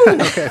 Woo!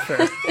 Okay,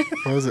 fair.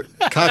 What was it?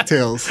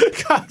 Cocktails.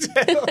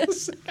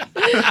 Cocktails.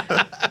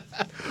 But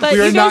We are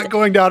you guys, not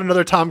going down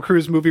another Tom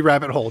Cruise movie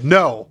rabbit hole.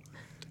 No.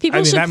 people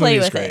I mean, should that play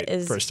movie's with great, it,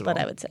 is first of what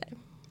all. I would say.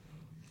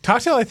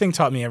 Cocktail, I think,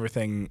 taught me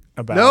everything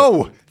about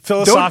No.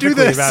 philosophically Don't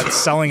do this. about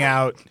selling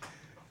out.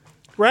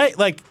 Right?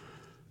 Like,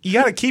 you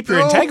got to keep your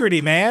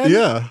integrity, man.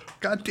 Yeah.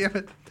 God damn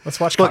it. Let's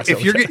watch Look, Cocktail.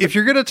 if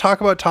you're gonna talk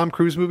about Tom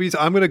Cruise movies,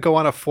 I'm gonna go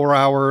on a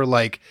 4-hour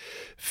like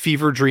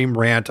fever dream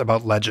rant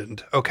about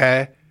Legend.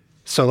 Okay,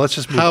 so let's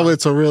just move How on.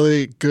 it's a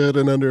really good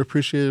and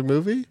underappreciated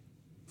movie.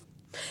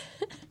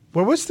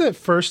 What was the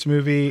first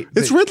movie?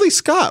 It's Ridley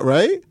Scott,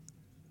 right?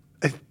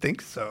 I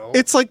think so.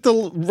 It's like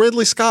the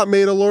Ridley Scott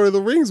made a Lord of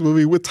the Rings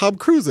movie with Tom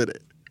Cruise in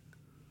it.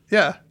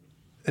 Yeah,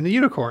 and a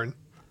unicorn.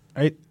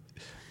 Right?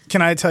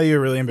 Can I tell you a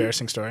really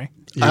embarrassing story?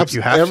 You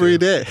have every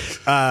to.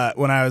 day.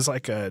 When I was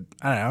like, I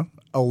don't know,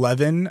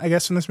 11, I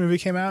guess, when this movie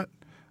came out,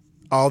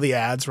 all the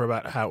ads were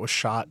about how it was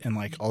shot in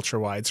like ultra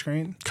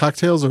widescreen.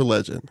 Cocktails or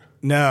Legend?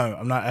 No,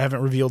 I'm not. I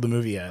haven't revealed the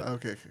movie yet.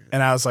 Okay.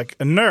 And I was like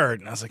a nerd,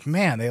 and I was like,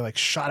 man, they like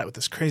shot it with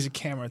this crazy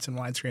camera. It's in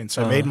widescreen.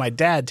 So I made my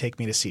dad take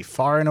me to see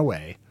Far and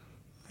Away.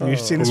 Have you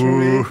seen this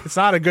movie? It's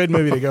not a good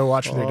movie to go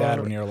watch with your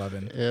dad when you're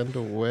 11. And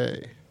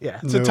Away. Yeah,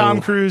 it's a Tom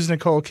Cruise,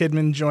 Nicole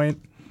Kidman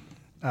joint.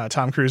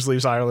 Tom Cruise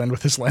leaves Ireland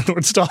with his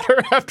landlord's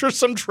daughter after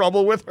some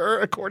trouble with her,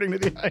 according to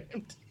the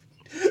IMDb.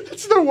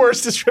 That's the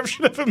worst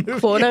description of a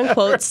movie. Quote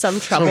unquote, some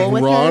trouble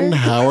with Ron her.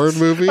 Howard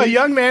movie? A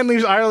young man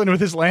leaves Ireland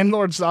with his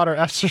landlord's daughter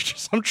after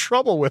some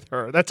trouble with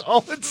her. That's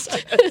all it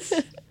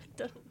says.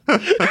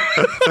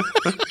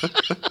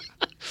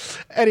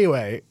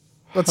 Anyway,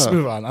 let's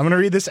move on. I'm going to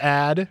read this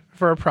ad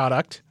for a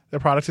product. The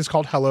product is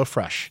called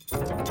HelloFresh.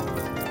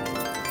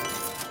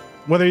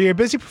 Whether you're a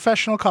busy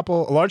professional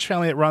couple, a large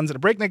family that runs at a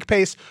breakneck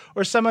pace,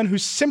 or someone who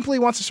simply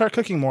wants to start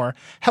cooking more,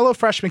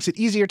 HelloFresh makes it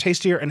easier,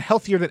 tastier, and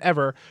healthier than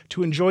ever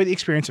to enjoy the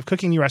experience of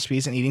cooking new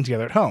recipes and eating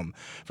together at home.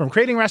 From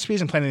creating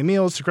recipes and planning the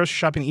meals to grocery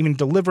shopping, even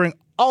delivering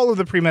all of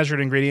the pre-measured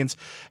ingredients,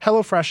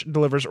 HelloFresh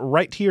delivers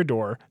right to your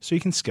door so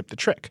you can skip the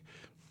trick.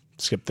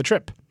 Skip the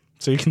trip.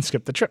 So you can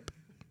skip the trip.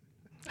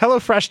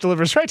 HelloFresh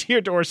delivers right to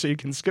your door so you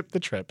can skip the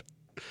trip.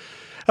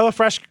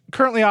 HelloFresh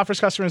currently offers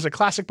customers a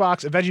classic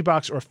box, a veggie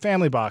box, or a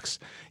family box.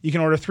 You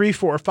can order 3,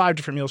 4, or 5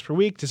 different meals per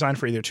week, designed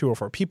for either 2 or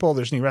 4 people.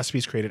 There's new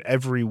recipes created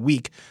every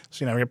week,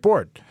 so you never get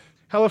bored.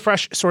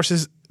 HelloFresh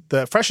sources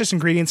the freshest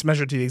ingredients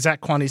measured to the exact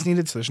quantities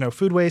needed, so there's no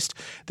food waste.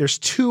 There's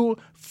 2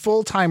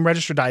 full-time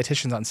registered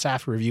dietitians on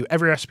staff who review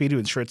every recipe to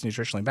ensure it's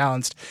nutritionally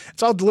balanced.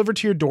 It's all delivered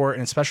to your door in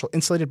a special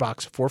insulated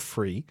box for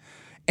free.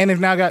 And they've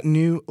now got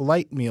new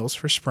light meals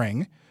for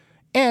spring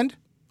and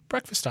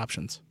breakfast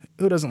options.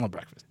 Who doesn't love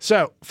breakfast?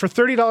 So, for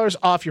 $30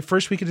 off your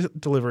first week of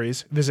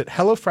deliveries, visit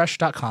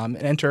HelloFresh.com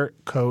and enter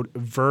code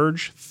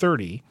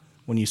VERGE30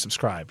 when you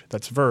subscribe.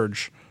 That's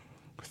VERGE30.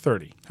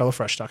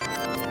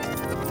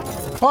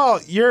 HelloFresh.com. Paul,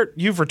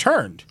 you've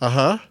returned.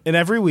 Uh-huh. And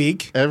every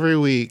week, Every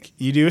week.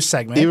 you do a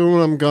segment. Even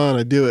when I'm gone,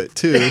 I do it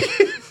too.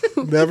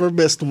 Never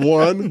missed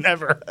one.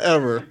 Never.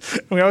 Ever.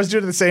 We always do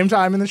it at the same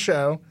time in the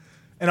show,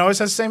 and always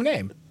has the same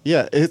name.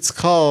 Yeah, it's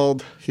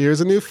called Here's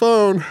a New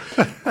Phone.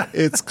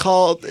 It's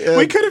called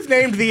We could have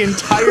named the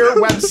entire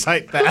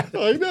website that.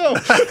 I know.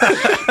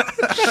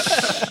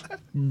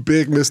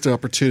 Big missed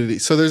opportunity.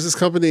 So there's this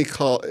company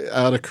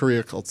out of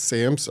Korea called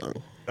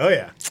Samsung. Oh,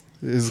 yeah.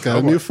 It's got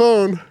a new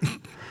phone.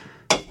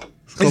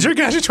 Is your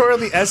gadgetorial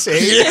the S8?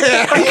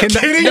 Yeah. Are you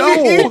kidding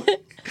me?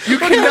 You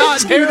cannot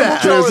do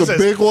that. There's a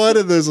big one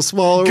and there's a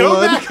smaller Go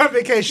one. back on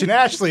vacation.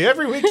 Ashley,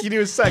 every week you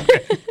do a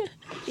segment.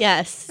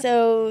 Yes.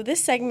 So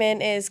this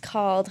segment is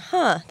called,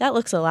 that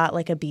looks a lot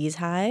like a bee's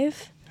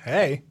hive.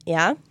 Hey.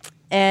 Yeah.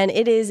 And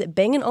it is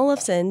Bang &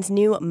 Olufsen's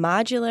new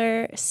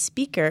modular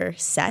speaker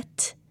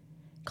set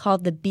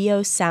called the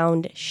Bio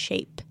Sound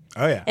Shape.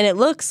 Oh, yeah. And it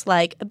looks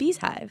like a bee's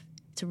hive.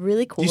 It's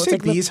really cool. You It's say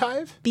like bees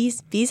hive?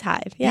 Bee's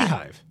hive. Yeah.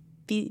 Beehive.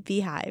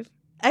 Beehive.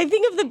 I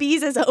think of the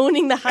bees as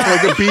owning the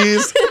hive. Like a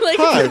bee's Like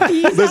hive. a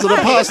bee's There's an hive.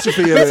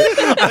 apostrophe in it.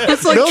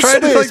 It's like No trying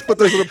space, to like, but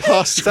there's an is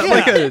apostrophe.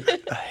 that like a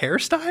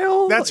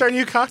hairstyle? That's our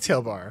new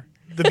cocktail bar.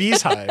 The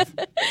Bees Hive.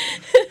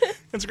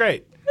 It's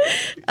great.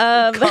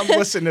 Come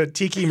listen to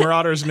Tiki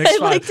Marauders Mix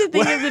 5. I like to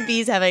think of the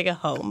bees having a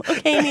home.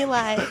 Okay,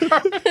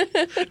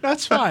 Nilay.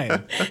 That's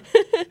fine.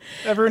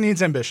 Everyone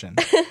needs ambition.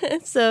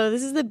 So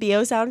this is the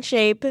Biosound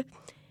Shape.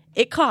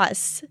 It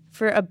costs,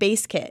 for a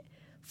base kit,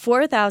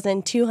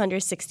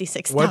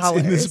 $4,266. What's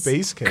in this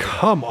base kit?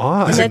 Come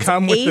on. Does And it that's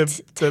come with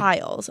 8 the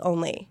tiles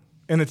only.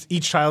 and it's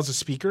each tile's a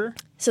speaker,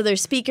 So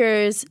there's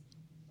speakers,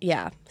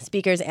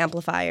 speakers,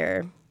 amplifier.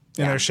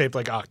 and they're shaped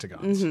like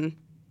octagons. Mm-hmm.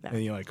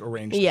 And you like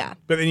arrange them. Yeah.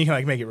 But then you can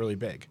like make it really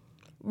big.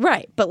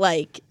 Right, but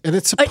like, And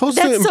it's supposed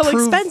to that's improve. so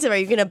expensive. Are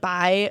you going to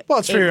buy? Well,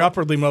 it's for your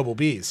upwardly mobile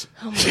bees.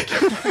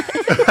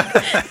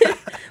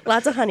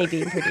 Lots of honey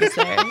being produced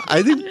there.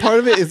 I think part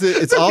of it is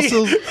it's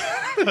also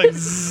Like,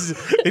 zzz,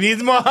 it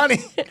needs more honey.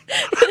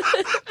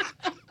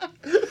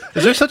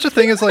 Is there such a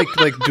thing as like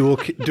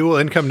dual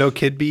income, no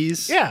kid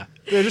bees? Yeah.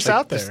 They're just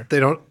out there. They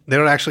don't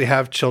actually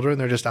have children.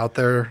 They're just out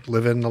there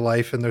living the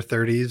life in their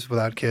 30s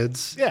without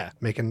kids. Yeah.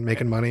 making money,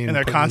 And they're putting it in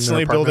their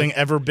constantly building apartment.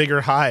 ever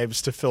bigger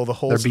hives to fill the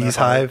holes. Their in bees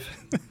hive.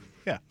 hive.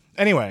 Yeah.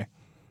 Anyway,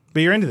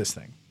 but you're into this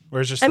thing.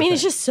 Where's just I the mean, thing.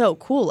 it's just so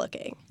cool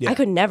looking. Yeah. I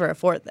could never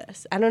afford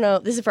this. I don't know.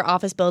 This is for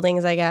office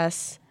buildings, I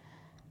guess.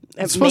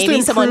 it's supposed Maybe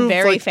to someone improve,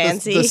 very like,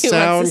 fancy the who wants to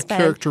sound spend.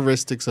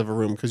 characteristics of a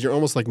room because you're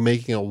almost like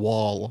making a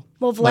wall.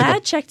 Well, Vlad like a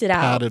checked it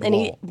out, padded and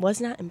he wall.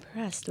 was not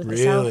impressed with the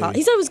Really? sound quality.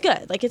 He said it was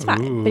good, like it's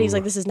fine, but he's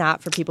like, this is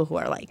not for people who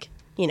are like,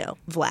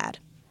 Vlad,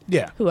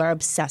 yeah. who are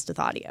obsessed with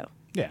audio.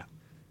 Yeah.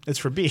 It's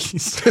for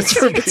bees. It's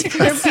for bees.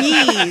 They're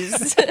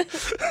bees.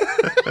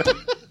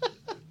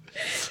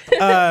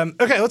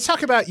 Okay, let's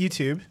talk about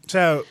YouTube.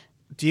 So,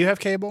 do you have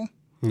cable?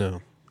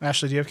 No.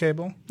 Ashley, do you have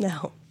cable?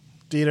 No.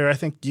 Dieter, I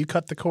think you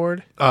cut the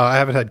cord. I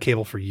haven't had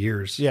cable for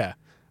years. Yeah.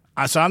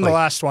 So I'm the Like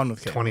last one with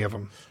cable. 20 of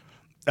them.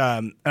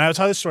 And I'll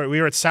tell you the story.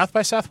 We were at South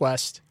by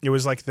Southwest. It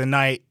was like the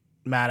night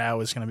Maddow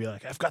was going to be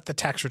like, I've got the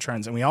tax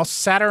returns. And we all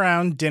sat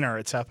around dinner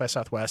at South by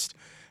Southwest,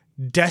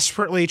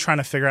 desperately trying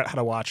to figure out how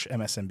to watch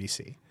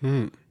MSNBC.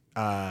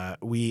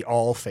 We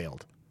all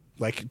failed.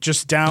 Like,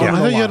 just down I the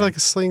thought line. you had like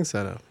a sling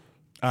setup.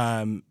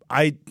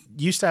 I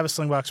used to have a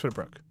sling box, but it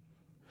broke.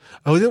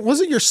 Oh,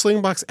 wasn't your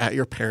sling box at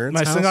your parents'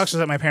 My house? sling box was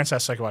at my parents'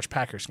 house so I could watch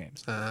Packers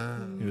games.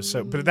 It was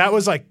so, but that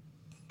was like,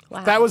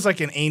 Wow. that was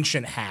like an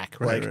ancient hack.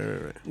 Right, Like,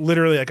 right.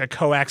 literally like a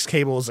coax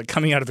cable is like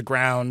coming out of the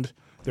ground.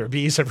 There are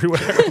bees everywhere.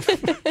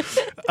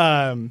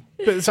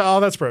 But so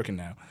all that's broken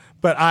now.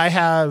 But I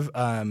have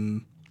a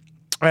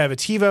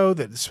TiVo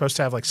that's supposed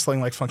to have like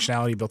sling-like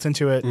functionality built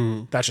into it.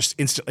 That just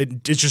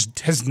it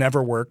just has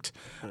never worked.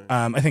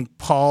 I think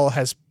Paul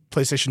has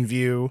PlayStation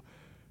View.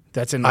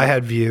 That's in. I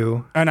had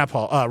View. Not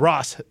Paul.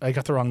 Ross. I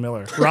got the wrong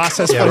Miller. Ross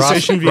has Yeah,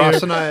 PlayStation View.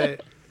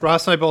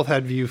 Ross and I both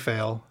had View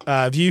fail.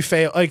 View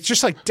fail. Like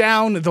just like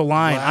down the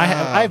line.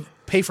 I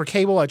pay for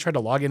cable. I tried to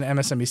log into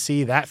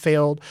MSNBC. That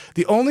failed.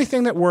 The only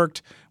thing that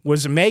worked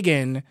was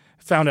Megan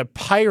found a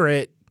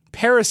pirate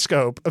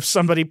periscope of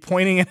somebody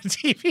pointing at a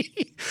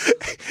TV.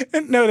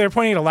 No, they're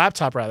pointing at a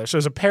laptop rather. So it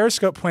was a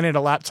periscope pointing at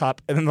a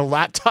laptop, and then the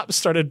laptop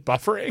started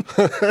buffering.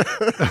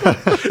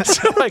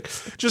 So like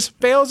just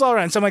fails all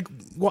around. So I'm like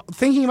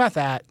thinking about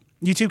that.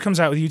 YouTube comes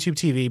out with YouTube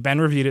TV.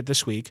 Ben reviewed it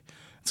this week.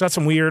 It's got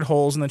some weird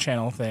holes in the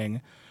channel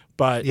thing.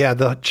 But Yeah,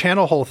 the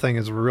channel hole thing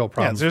is a real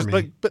problem for me.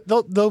 like, but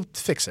they'll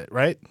fix it,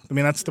 right? I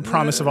mean, that's the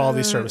promise of all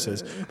these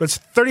services. But it's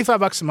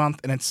 $35 a month,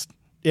 and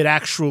it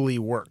actually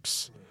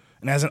works,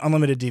 and has an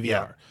unlimited DVR.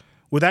 Yeah.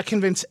 Would that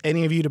convince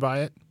any of you to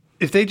buy it?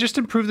 If they just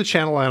improve the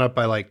channel lineup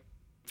by like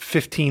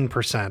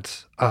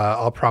 15%,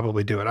 I'll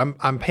probably do it.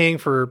 I'm paying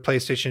for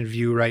PlayStation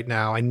View right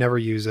now. I never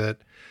use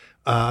it.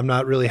 I'm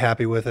not really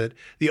happy with it.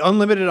 The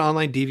unlimited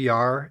online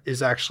DVR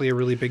is actually a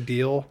really big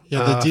deal.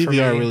 Yeah, the for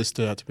DVR me. really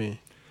stood out to me.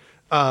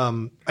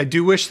 I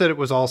do wish that it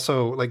was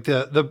also like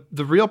the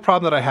real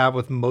problem that I have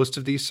with most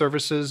of these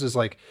services is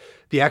like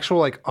the actual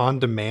like on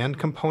demand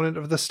component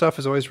of this stuff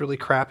is always really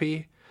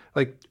crappy.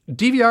 Like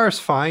DVR is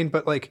fine,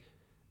 but like,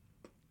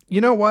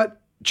 you know what?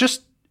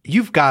 Just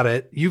you've got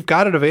it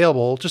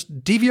available.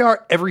 Just DVR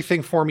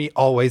everything for me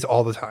always,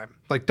 all the time.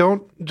 Like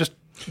don't just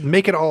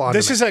make it all on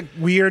This demand. is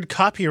a weird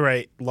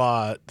copyright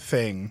law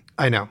thing.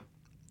 I know.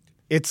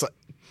 It's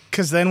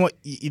because then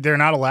they're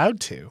not allowed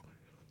to.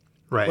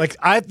 Right.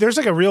 Like there's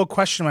like a real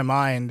question in my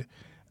mind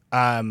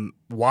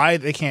why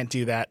they can't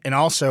do that, and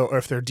also or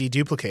if they're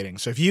deduplicating.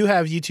 So if you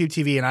have YouTube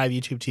TV and I have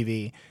YouTube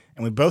TV,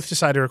 and we both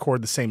decide to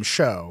record the same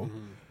show,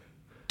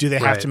 do they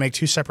have Right. to make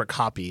two separate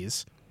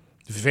copies?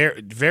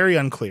 Very, very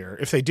unclear.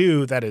 If they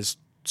do, that is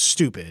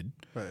stupid.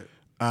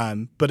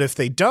 Right. But if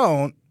they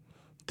don't,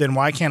 then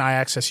why can't I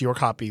access your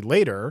copy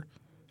later?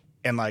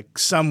 And like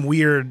some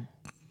weird,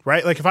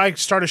 right? Like if I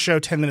start a show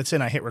 10 minutes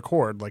in, I hit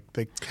record. Like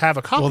they have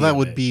a copy. Well, that of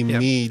would it. be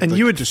me. And like,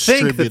 you would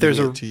think that there's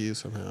distributing a- it to you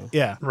somehow.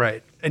 Yeah.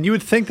 Right. And you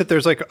would think that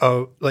there's like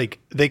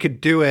they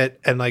could do it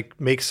and like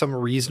make some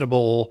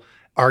reasonable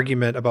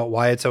argument about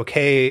why it's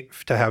okay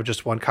to have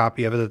just one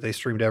copy of it that they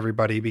stream to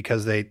everybody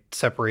because they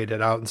separate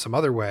it out in some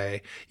other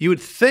way. You would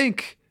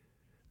think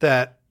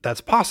that that's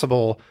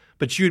possible,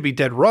 but you would be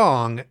dead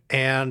wrong,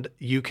 and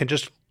you can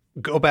just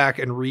go back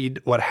and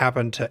read what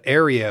happened to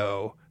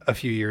Aereo a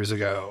few years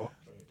ago.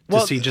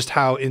 to see just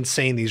how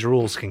insane these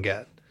rules can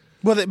get.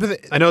 Well,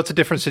 I know it's a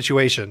different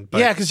situation, but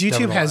yeah, because YouTube has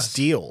nevertheless.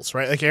 deals,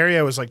 right? Like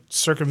Aereo was like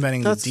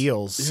circumventing the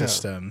deals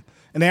system,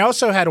 and they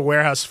also had a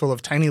warehouse full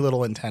of tiny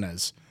little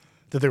antennas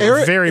that they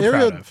were very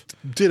proud of.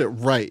 Did it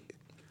right.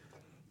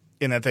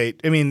 In that they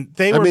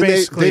were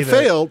basically they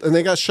failed and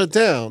they got shut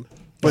down,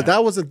 but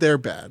that wasn't their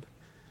bad.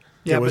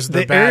 Yeah, was but the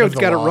the bad of Aereo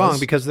the got it laws. wrong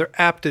because their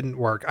app didn't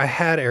work. I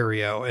had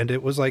Aereo, and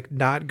it was like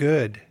not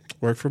good.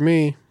 Worked for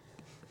me.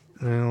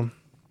 Well,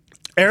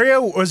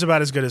 Aereo was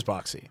about as good as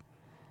Boxy,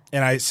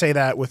 and I say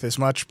that with as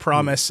much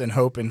promise and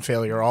hope and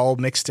failure all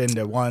mixed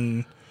into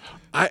one.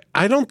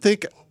 I don't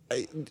think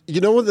you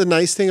know what the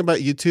nice thing about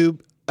YouTube?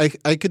 I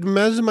could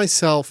imagine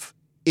myself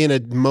in a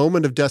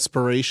moment of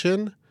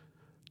desperation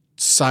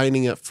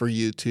signing up for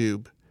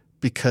YouTube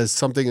because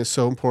something is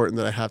so important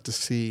that I have to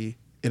see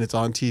and it's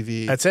on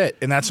TV. That's it,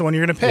 and that's the one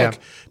you're going to pick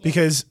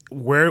because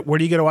where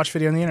do you go to watch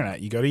video on the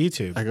internet? You go to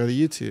YouTube. I go to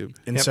YouTube.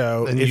 And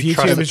so And if you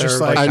trust YouTube that is just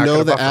they're, like, like, I not know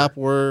gonna the buffer. app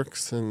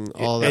works and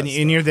all that.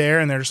 and you're there,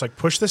 and they're just like,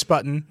 push this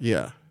button,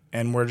 Yeah.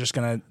 and we're just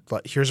gonna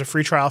here's a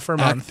free trial for a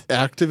month.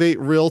 Activate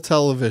real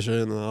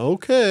television.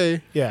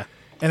 Okay. Yeah.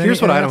 And then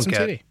here's what and I then don't it's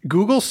on get. TV.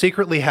 Google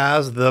secretly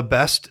has the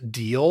best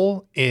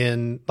deal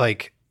in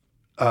like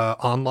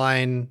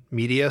online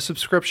media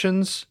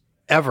subscriptions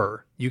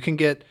ever. You can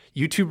get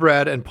YouTube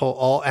Red and pull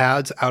all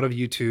ads out of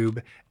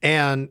YouTube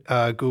and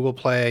Google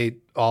Play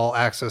All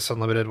Access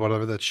Unlimited,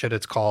 whatever that shit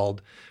it's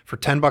called, for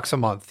 $10 a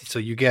month. So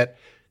you get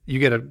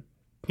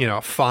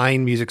a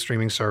fine music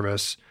streaming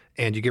service,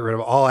 and you get rid of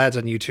all ads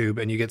on YouTube,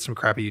 and you get some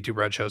crappy YouTube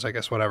Red shows, I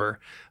guess, whatever.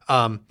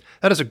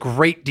 That is a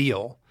great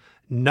deal.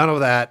 None of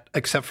that,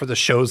 except for the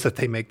shows that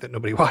they make that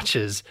nobody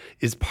watches,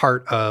 is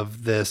part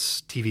of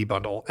this TV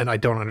bundle, and I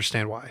don't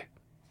understand why.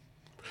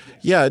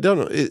 Yeah, I don't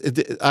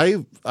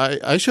know.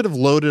 I should have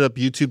loaded up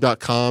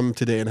YouTube.com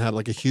today and had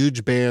like a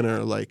huge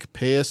banner like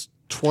pay us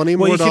 $20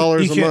 more you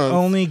dollars can a month.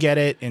 only get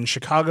it in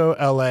Chicago,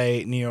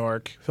 LA, New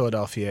York,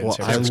 Philadelphia, and Well,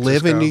 San I Francisco.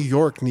 live in New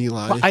York,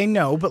 Neeli. Well, I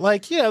know, but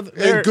like, and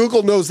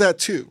Google knows that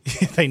too.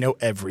 they know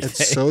everything. And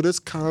so does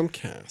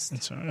Comcast.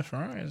 And so does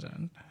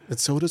Verizon. And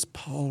so does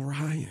Paul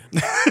Ryan.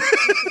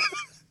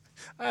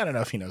 I don't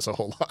know if he knows a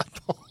whole lot.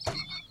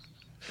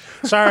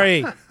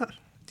 Sorry.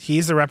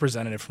 He's the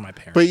representative for my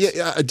parents. But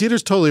yeah,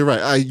 Dieter's totally right.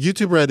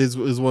 YouTube Red is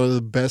one of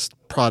the best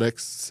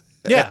products.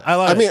 Yeah, I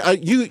love it. I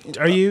mean,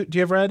 Do you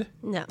have Red?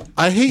 No.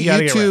 I hate You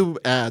gotta get YouTube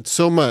ads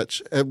so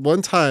much. At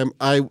one time,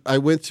 I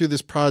went through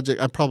this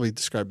project. I probably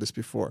described this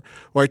before,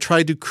 where I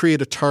tried to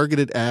create a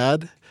targeted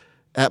ad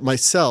at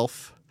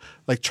myself,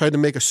 like tried to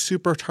make a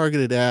super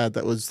targeted ad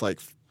that was like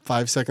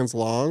 5 seconds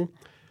long.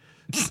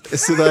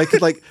 So that I could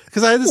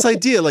because I had this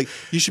idea, like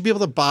you should be able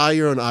to buy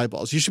your own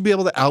eyeballs. You should be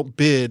able to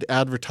outbid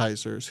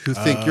advertisers who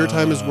think your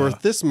time is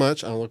worth this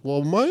much. I'm like,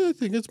 well, I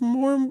think it's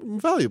more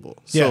valuable.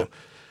 So Yeah.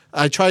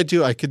 I tried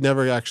to. I could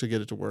never actually get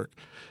it to work.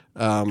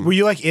 Were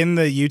you like in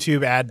the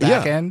YouTube ad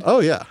back yeah. end? Oh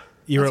yeah.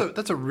 You were,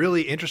 That's a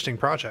really interesting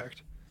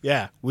project.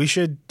 yeah, we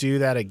should do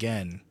that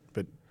again.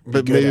 But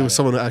But good maybe at with it.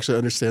 someone who actually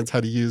understands how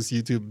to use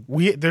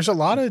YouTube. There's a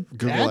lot of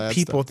Google ad ad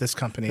people stuff. at this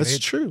company. That's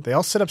true. They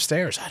all sit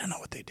upstairs. I don't know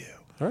what they do.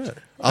 All right.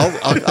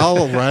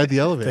 I'll ride the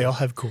elevator. They all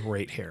have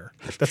great hair.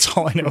 That's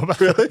all I know about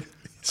them. They,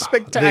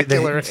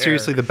 Spectacular hair.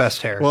 seriously, the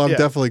best hair. well, I'm Yeah.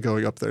 definitely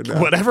going up there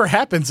now. Whatever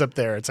happens up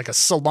there, it's like a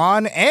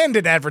salon and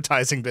an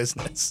advertising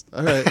business.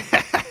 All right.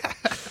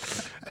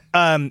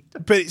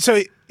 But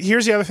so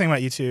here's the other thing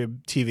about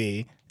YouTube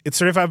TV. It's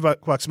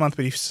 $35 a month,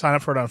 but if you sign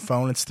up for it on a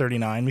phone, it's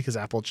 $39 because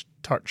Apple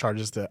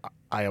charges the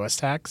iOS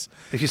tax.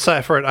 If you sign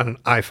up for it on an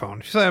iPhone,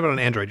 if you sign up on an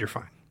Android, you're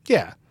fine.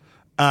 Yeah.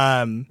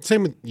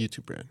 Same with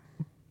YouTube brand.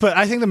 But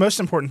I think the most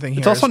important thing here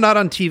It's also is, not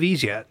on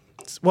TVs yet.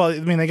 well, I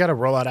mean, they got to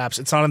roll out apps.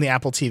 It's not on the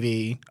Apple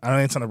TV. I don't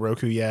think it's on the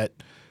Roku yet.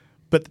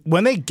 But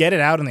when they get it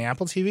out on the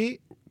Apple TV,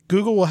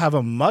 Google will have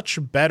a much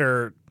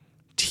better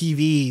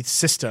TV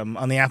system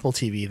on the Apple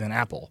TV than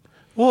Apple,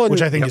 Well,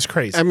 which I think is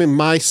crazy. I mean,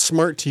 my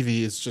smart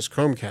TV is just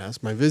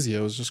Chromecast. My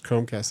Vizio is just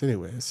Chromecast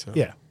anyway. So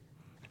Yeah.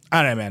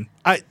 I don't know, man.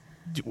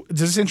 Does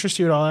this interest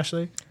you at all,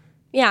 Ashley?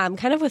 Yeah, I'm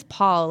kind of with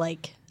Paul.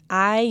 Like,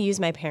 I use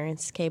my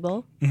parents'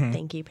 cable. Mm-hmm.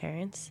 Thank you,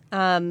 parents.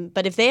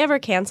 But if they ever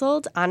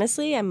canceled,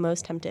 honestly, I'm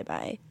most tempted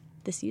by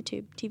this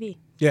YouTube TV.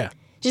 Yeah.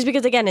 Just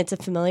because, again, it's a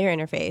familiar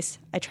interface.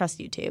 I trust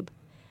YouTube.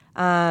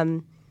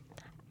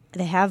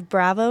 They have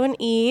Bravo and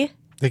E.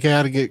 they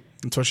got to get.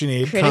 That's what you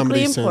need. Critically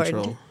Comedy important.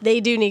 Central. They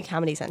do need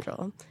Comedy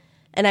Central.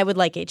 And I would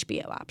like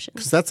HBO options.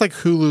 Because that's like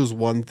Hulu's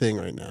one thing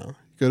right now.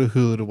 You go to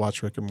Hulu to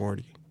watch Rick and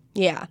Morty.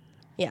 Yeah.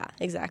 Yeah,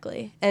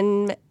 exactly.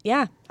 And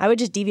yeah, I would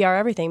just DVR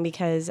everything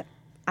because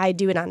I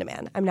do it on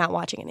demand. I'm not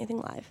watching anything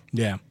live.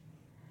 Yeah.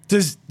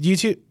 Does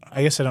YouTube?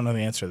 I guess I don't know the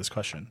answer to this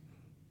question.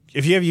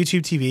 If you have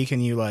YouTube TV, can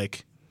you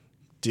like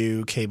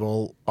do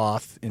cable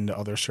auth into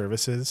other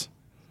services?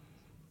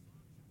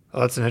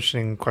 Oh, that's an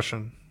interesting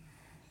question.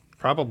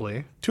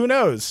 Probably. Who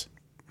knows?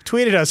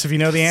 Tweet at us if you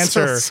know the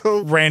answer.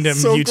 Random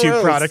so YouTube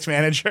gross. product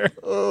manager.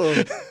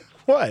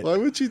 What? Why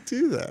would you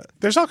do that?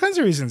 There's all kinds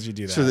of reasons you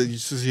do that. So that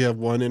you have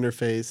one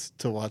interface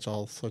to watch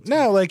all sorts.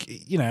 No, like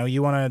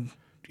you want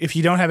to. if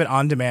you don't have it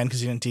on demand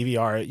because you didn't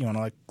DVR it, you want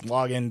to like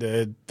log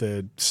into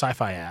the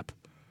Sci-Fi app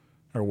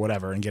or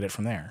whatever and get it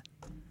from there.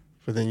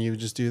 But then you would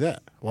just do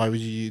that. Why would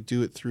you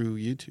do it through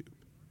YouTube?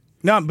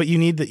 No, but you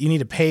need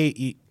to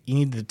pay. You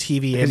need the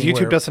TV Because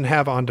anywhere. YouTube doesn't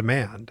have on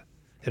demand.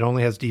 It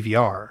only has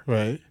DVR.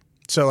 Right.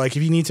 So like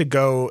if you need to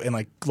go and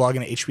like log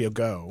into HBO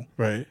Go,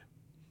 Right.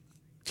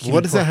 can What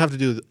you does that have to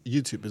do with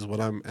YouTube is what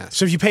I'm asking.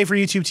 So if you pay for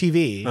YouTube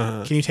TV,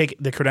 can you take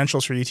the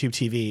credentials for YouTube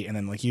TV and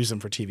then like use them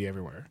for TV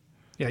everywhere?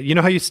 Yeah, you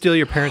know how you steal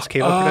your parents'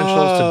 cable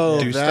credentials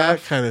to do that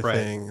stuff? kind of Right.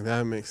 thing.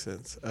 That makes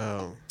sense.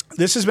 Oh.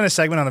 This has been a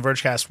segment on the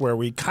Vergecast where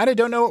we kind of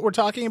don't know what we're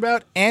talking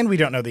about and we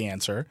don't know the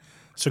answer.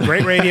 So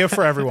great radio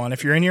for everyone.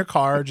 If you're in your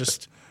car,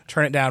 just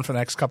turn it down for the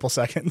next couple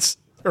seconds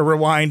or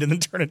rewind and then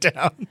turn it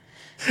down.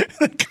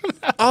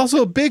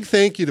 Also, a big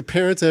thank you to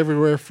parents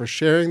everywhere for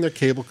sharing their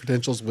cable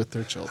credentials with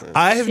their children.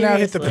 I have now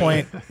hit the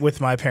Seriously. point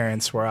with my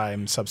parents where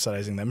I'm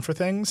subsidizing them for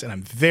things and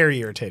I'm very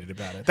irritated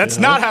about it. That's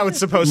not how it's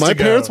supposed My to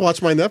go. parents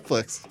watch my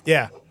Netflix.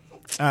 Yeah.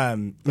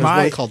 There's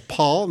one called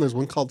Paul and there's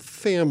one called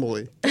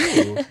Family.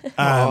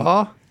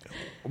 Aw.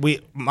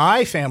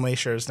 My family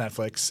shares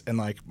Netflix, and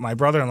like my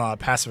brother-in-law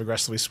passive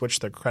aggressively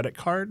switched their credit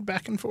card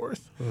back and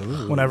forth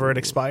whenever it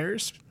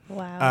expires.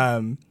 Wow.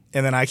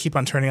 And then I keep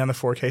on turning on the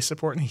 4K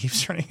support, and he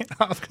keeps turning it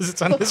off because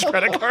it's on his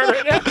credit card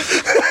right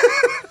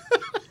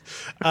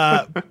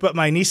now. But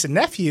my niece and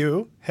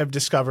nephew have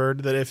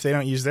discovered that if they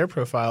don't use their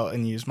profile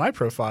and use my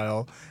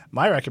profile,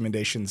 my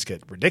recommendations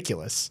get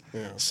ridiculous.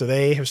 Yeah. So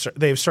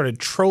they've started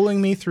trolling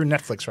me through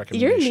Netflix Your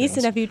recommendations. niece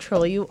and nephew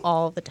troll you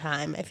all the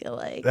time, I feel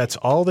like. That's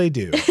all they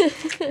do.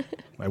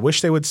 I wish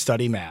they would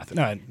study math.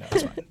 No,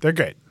 it's fine. They're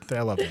great.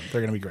 I love them.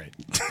 They're going to be great.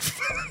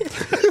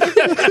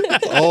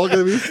 It's all going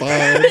to be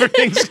fine.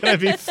 Everything's going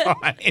to be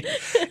fine.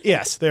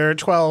 Yes, they're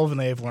 12 and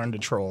they've learned to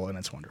troll, and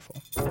it's wonderful.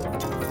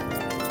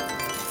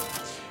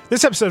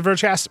 This episode of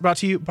Vergecast brought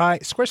to you by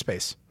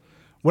Squarespace.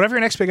 Whatever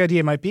your next big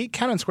idea might be,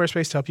 count on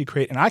Squarespace to help you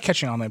create an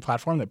eye-catching online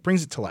platform that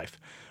brings it to life.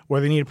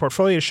 Whether you need a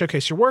portfolio to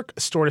showcase your work,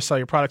 a store to sell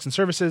your products and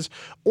services,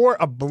 or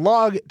a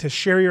blog to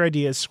share your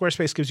ideas,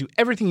 Squarespace gives you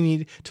everything you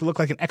need to look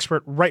like an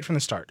expert right from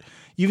the start.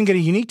 You can get a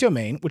unique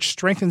domain, which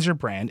strengthens your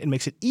brand and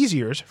makes it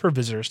easier for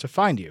visitors to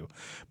find you.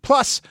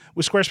 Plus,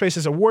 with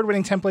Squarespace's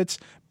award-winning templates,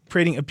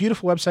 creating a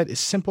beautiful website is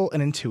simple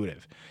and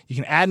intuitive. You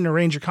can add and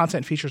arrange your content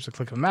and features with a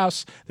click of a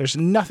mouse. There's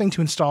nothing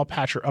to install,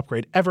 patch, or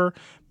upgrade ever.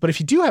 But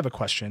if you do have a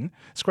question,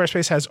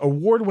 Squarespace has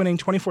award-winning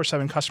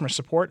 24/7 customer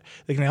support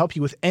that can help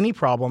you with any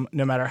problem,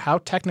 no matter how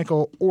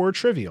technical or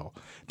trivial.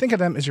 Think of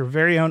them as your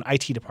very own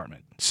IT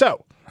department.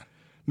 So,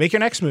 make your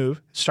next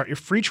move. Start your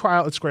free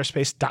trial at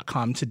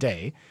squarespace.com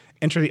today.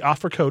 Enter the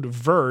offer code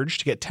VERGE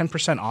to get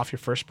 10% off your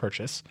first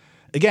purchase.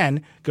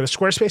 Again, go to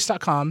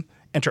squarespace.com,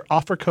 enter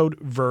offer code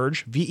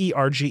VERGE,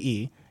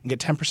 VERGE, and get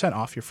 10%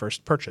 off your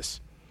first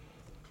purchase.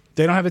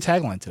 They don't have a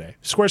tagline today.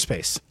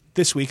 Squarespace.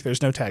 This week,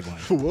 there's no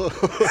tagline. Whoa.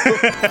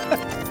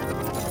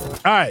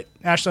 All right,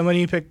 Ashlyn, what do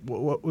you pick?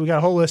 We got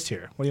a whole list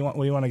here. What do you want?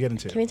 What do you want to get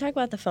into? Can we talk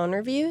about the phone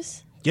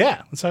reviews?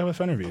 Yeah, let's talk about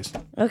phone reviews.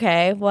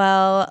 Okay,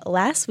 well,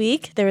 last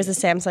week there was a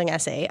Samsung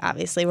S8.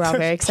 Obviously, we're all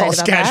very excited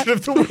Paul's about that. gadget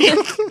of the week.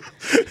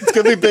 It's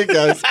going to be big,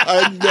 guys.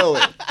 I know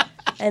it.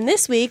 And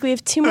this week we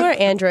have 2 more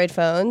Android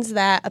phones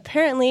that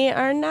apparently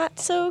are not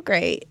so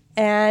great.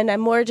 And I'm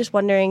more just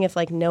wondering if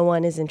like no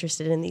one is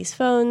interested in these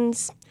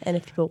phones and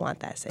if people want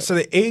that S8. So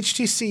the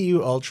HTC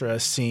U Ultra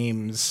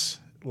seems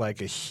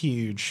like a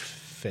huge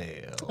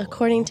fail.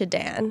 According to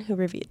Dan, who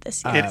reviewed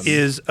this. It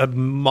is a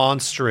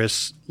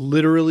monstrous,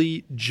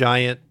 literally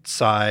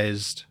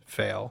giant-sized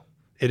fail.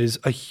 It is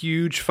a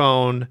huge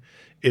phone.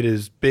 It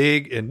is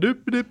big and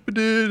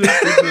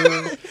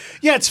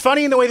Yeah, it's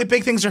funny in the way that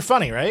big things are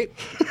funny, right?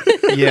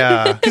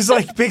 yeah, Because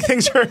like big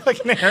things are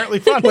like inherently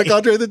funny. Like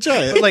Andre the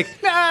Giant. like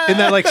in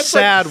that like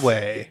sad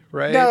way,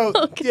 right? No,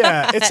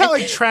 yeah, it's not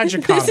like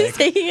tragic This is comic.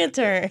 taking a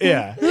turn.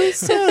 Yeah.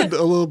 Sad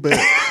a little bit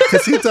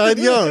because he died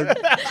young.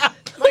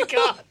 My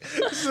God,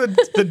 this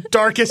is the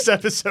darkest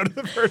episode of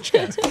the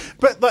Vergecast.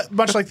 But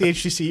much like the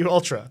HTC U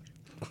Ultra,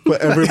 But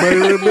everybody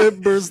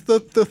remembers the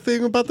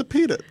thing about the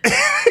peanut.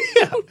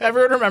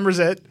 everyone remembers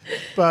it,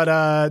 but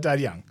died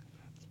young.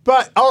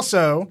 But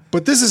also,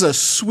 But this is a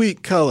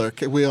sweet color.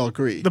 Can we all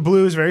agree? the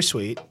blue is very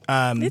sweet.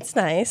 It's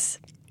nice.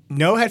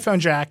 No headphone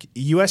jack,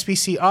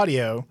 USB-C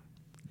audio,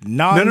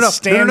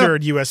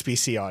 non-standard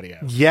USB-C audio.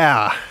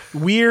 Yeah,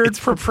 Weird it's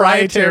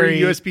proprietary proprietary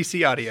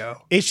USB-C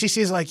audio. HTC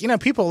is like,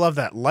 people love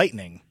that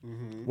Lightning.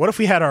 What if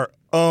we had our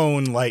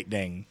own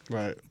Lightning,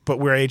 Right. but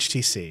we're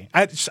HTC?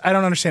 I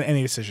don't understand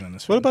any decision on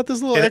this What one. about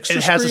this little It, extra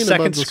it has a screen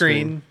second above the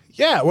screen.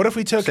 Yeah, what if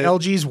we took So-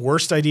 LG's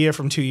worst idea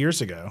from 2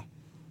 years ago?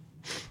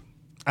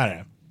 I don't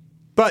know.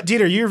 But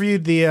Dieter, you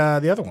reviewed the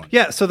other one.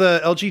 Yeah, so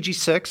the LG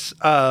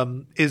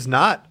G6 is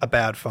not a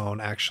bad phone.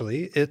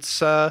 Actually,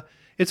 it's a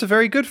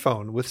very good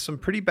phone with some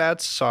pretty bad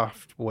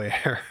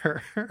software.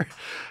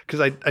 Because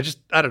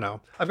I don't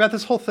know. I've got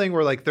this whole thing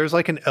where like there's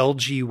like an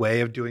LG way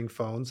of doing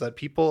phones that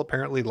people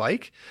apparently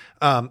like,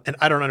 and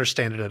I don't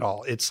understand it at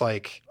all. It's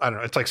like I don't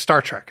know. It's like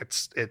Star Trek.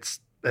 It's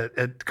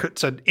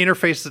an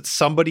interface that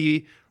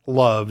somebody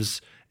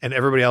loves, and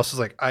everybody else is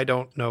like, I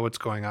don't know what's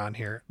going on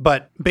here.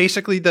 But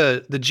basically,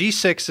 the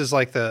G6 is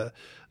like the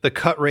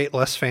cut rate,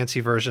 less fancy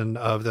version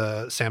of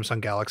the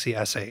Samsung Galaxy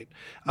S8.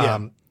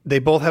 Yeah. They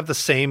both have the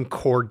same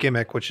core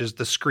gimmick, which is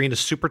the screen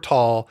is super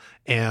tall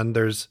and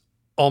there's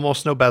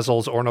almost no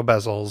bezels or no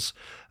bezels.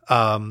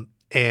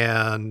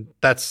 And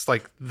that's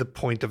like the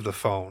point of the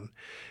phone.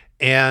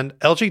 And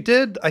LG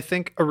did, I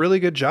think, a really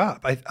good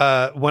job.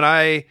 When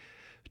I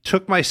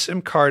took my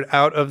SIM card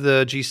out of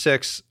the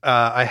G6,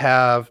 I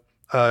have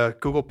a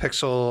Google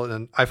Pixel and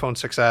an iPhone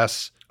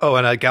 6S,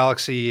 and a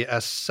Galaxy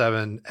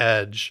S7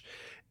 Edge.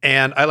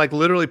 And I like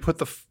literally put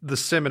the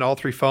SIM in all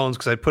three phones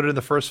because I'd put it in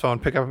the first phone,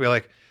 pick up and be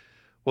like,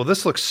 well,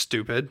 this looks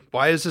stupid.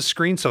 Why is this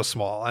screen so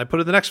small? And I put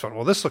it in the next phone.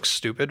 Well, this looks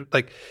stupid.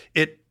 Like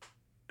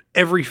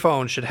every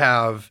phone should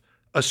have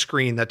a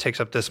screen that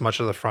takes up this much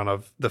of the front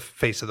of the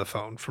face of the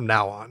phone from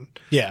now on.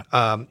 Yeah.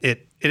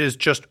 It is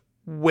just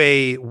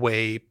way,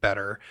 way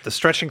better. The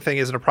stretching thing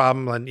isn't a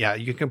problem. And yeah,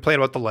 you can complain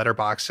about the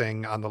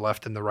letterboxing on the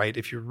left and the right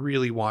if you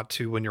really want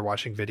to when you're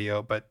watching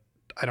video, but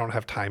I don't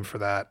have time for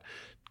that,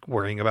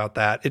 worrying about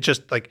that. It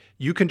just like,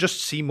 you can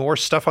just see more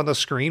stuff on the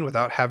screen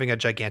without having a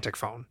gigantic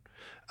phone.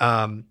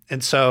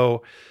 And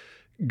so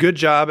good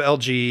job,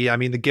 LG. I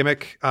mean, the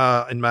gimmick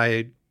in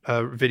my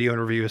video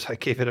and reviews, I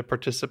gave it a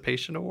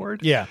participation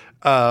award. Yeah.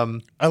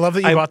 I love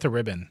that you bought the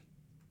ribbon.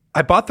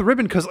 I bought the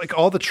ribbon because like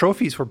all the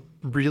trophies were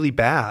really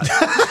bad.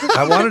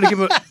 I wanted to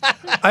give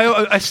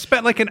I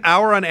spent like an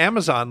hour on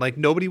Amazon. Like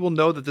nobody will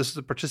know that this is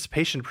a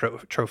participation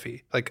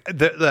trophy. Like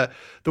the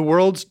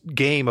world's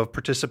game of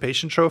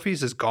participation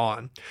trophies is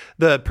gone.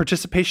 The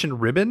participation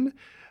ribbon,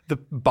 the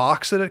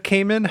box that it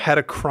came in had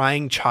a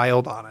crying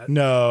child on it.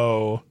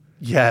 No.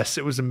 Yes,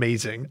 it was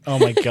amazing. Oh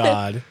my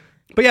God.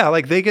 But yeah,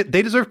 like they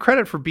deserve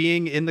credit for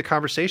being in the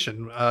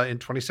conversation in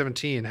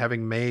 2017,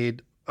 having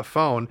made a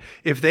phone.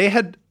 If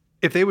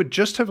they would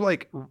just have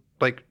like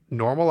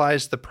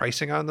normalized the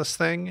pricing on this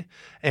thing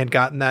and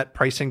gotten that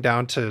pricing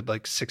down to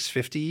like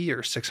 $650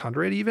 or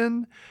 $600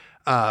 even,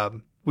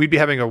 we'd be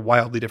having a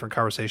wildly different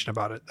conversation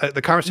about it.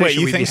 The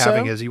conversation we'd be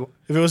having is if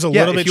it was a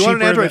little bit if you cheaper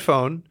want an Android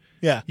phone,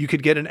 yeah, you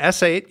could get an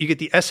S8. You get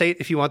the S8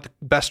 if you want the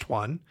best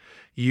one.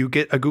 You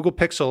get a Google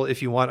Pixel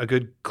if you want a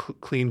good,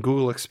 clean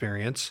Google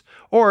experience.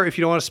 Or if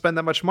you don't want to spend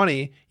that much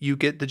money, you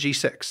get the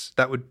G6.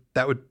 That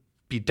would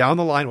be down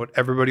the line what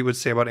everybody would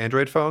say about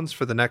Android phones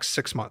for the next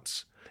 6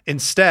 months.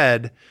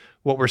 Instead,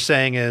 what we're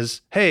saying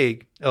is, hey,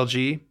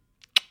 LG,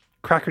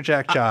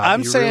 crackerjack job.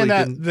 I'm saying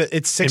really that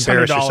it's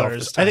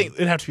 $600. I think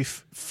it'd have to be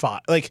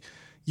like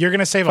you're going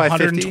to save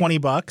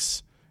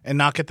 $120 and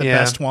not get the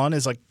best one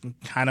is like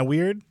kind of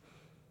weird.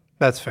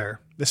 That's fair.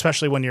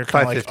 Especially when you're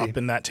kind of like up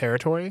in that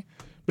territory.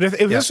 But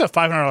if this is a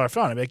 $500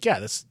 phone, I'd be like, yeah,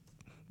 this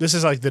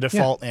is like the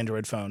default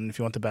Android phone if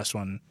you want the best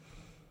one.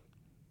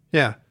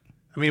 Yeah.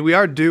 I mean, we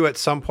are due at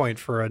some point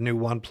for a new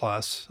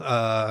OnePlus.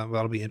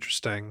 That'll be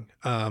interesting.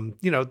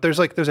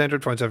 There's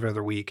Android phones every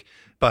other week,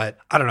 but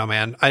I don't know,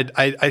 man.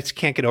 I just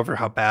can't get over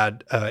how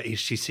bad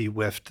HTC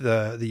whiffed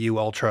the U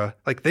Ultra.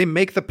 Like they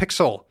make the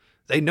Pixel.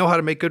 They know how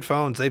to make good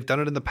phones. They've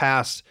done it in the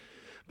past,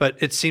 but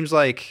it seems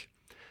like,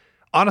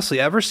 honestly,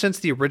 ever since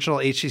the original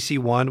HTC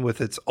One with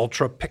its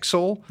Ultra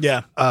Pixel,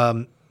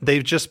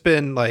 they've just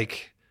been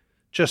like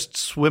just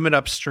swimming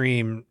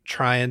upstream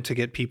trying to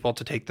get people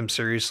to take them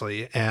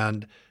seriously.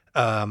 And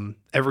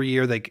every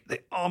year they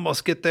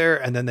almost get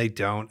there and then they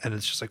don't. And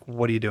it's just like,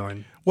 what are you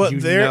doing? Well, you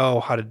know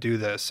how to do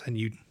this and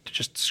you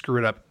just screw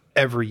it up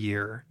every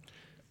year.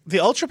 The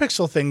Ultra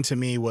Pixel thing to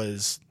me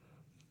was,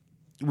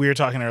 we were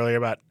talking earlier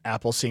about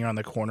Apple seeing around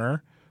the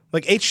corner.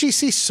 Like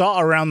HTC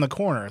saw around the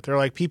corner. They're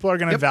like, people are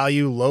going to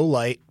value low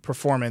light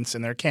performance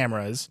in their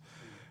cameras,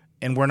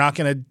 and we're not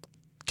going to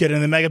get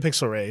in the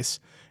megapixel race.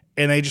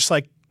 And they just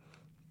like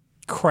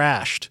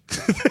crashed.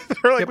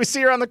 They're like, we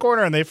see around the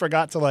corner, and they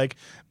forgot to like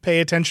pay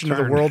attention to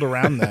the world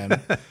around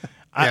them.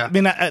 I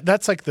mean,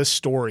 that's like the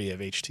story of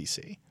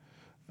HTC.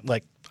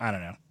 Like, I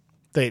don't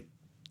know.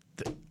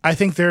 I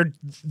think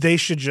they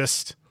should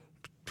just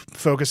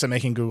focus on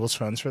making Google's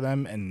phones for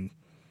them and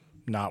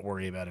not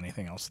worry about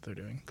anything else that they're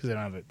doing because they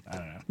don't have it. I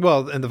don't know.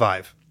 Well, and the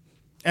Vive.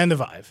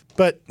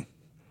 But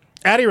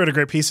Addie wrote a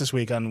great piece this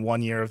week on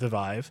 1 year of the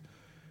Vive.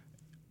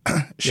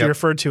 She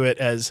referred to it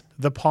as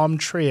the Palm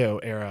Trio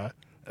era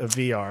of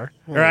VR.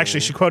 Or actually,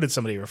 she quoted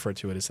somebody who referred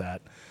to it as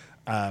that.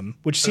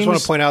 Which seems, I just want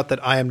to point out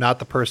that I am not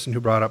the person who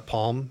brought up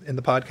Palm in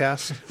the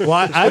podcast. Well,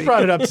 I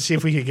brought it up to see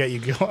if we could get you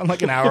go on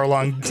like an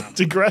hour-long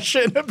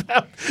digression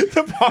about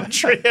the Palm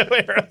Trio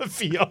era of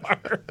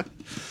VR.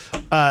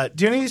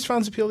 Do any of these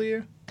phones appeal to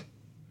you?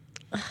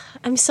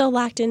 I'm so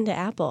locked into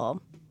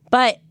Apple.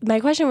 But my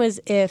question was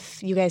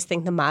if you guys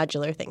think the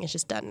modular thing is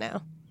just done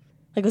now.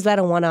 Like, was that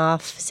a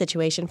one-off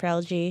situation for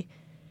LG?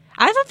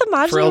 I thought the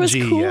modular was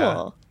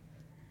cool.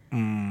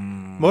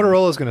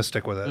 Motorola's going to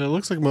stick with it. It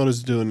looks like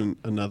Moto's doing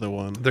another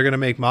one. They're going to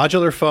make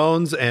modular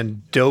phones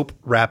and dope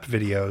rap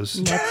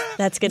videos.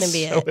 That's going to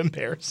be so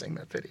embarrassing,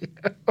 that video.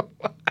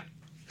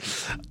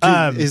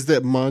 Is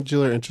that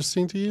modular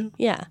interesting to you?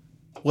 Yeah.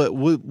 What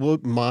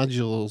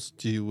modules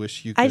do you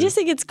wish you could? I just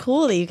think it's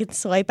cool that you can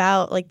swipe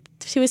out like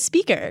to a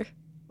speaker.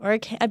 or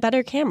a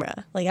better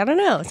camera. Like, I don't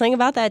know. Something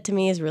about that to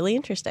me is really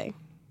interesting.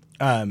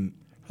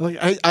 Like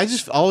I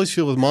just always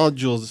feel with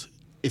modules,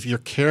 if you're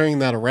carrying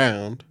that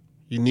around,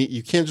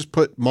 you can't just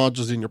put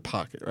modules in your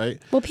pocket,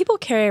 right? Well, people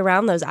carry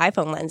around those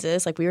iPhone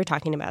lenses like we were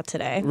talking about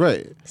today.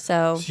 Right.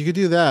 So you could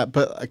do that,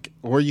 but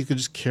or you could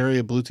just carry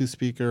a Bluetooth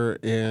speaker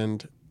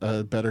and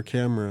a better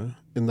camera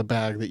in the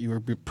bag that you were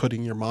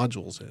putting your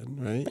modules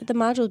in, right? But the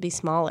module would be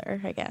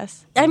smaller, I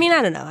guess. I mean,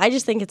 I don't know. I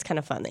just think it's kind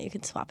of fun that you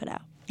can swap it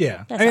out.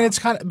 Yeah. That's I mean, all. it's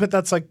kind of, but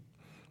that's like,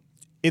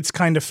 it's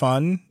kind of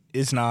fun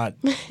is not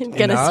Gonna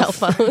enough.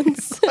 sell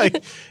phones.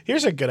 Like,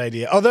 here's a good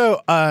idea. Although,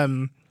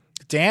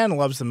 Dan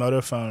loves the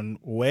Motophone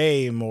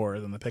way more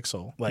than the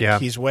Pixel. Like,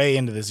 he's way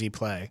into the Z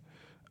Play,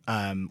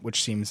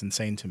 which seems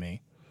insane to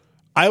me.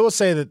 I will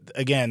say that,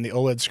 again, the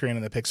OLED screen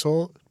on the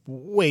Pixel,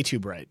 way too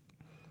bright.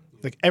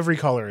 Like, every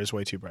color is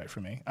way too bright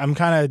for me. I'm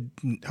kind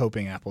of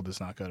hoping Apple does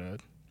not go to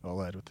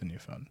OLED with the new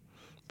phone,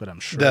 but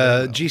I'm sure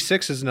The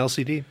G6 is an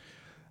LCD.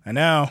 I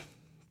know.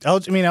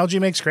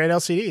 LG makes great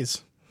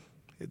LCDs.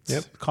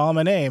 Call them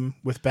a name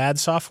with bad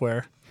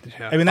software.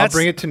 Yeah. I mean, I'll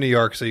bring it to New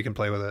York so you can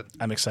play with it.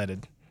 I'm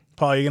excited.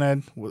 Paul,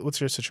 what's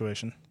your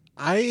situation?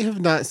 I have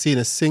not seen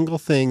a single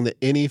thing that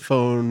any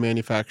phone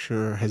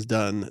manufacturer has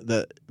done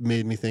that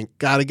made me think,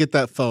 gotta get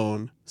that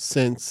phone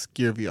since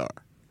Gear VR.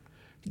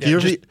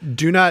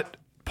 Do not,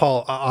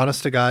 Paul,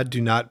 honest to God,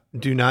 do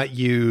not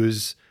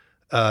use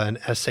an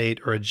S8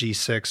 or a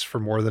G6 for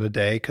more than a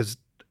day, because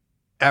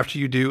after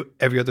you do,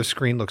 every other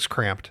screen looks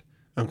cramped.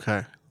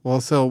 Okay. Well,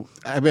 so,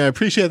 I mean, I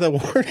appreciate that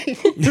warning.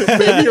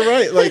 Maybe you're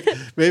right. Like,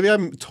 maybe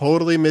I'm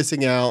totally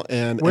missing out.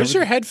 And where's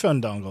your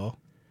headphone dongle?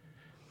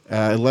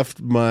 I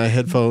left my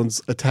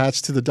headphones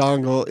attached to the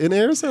dongle in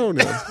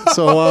Arizona,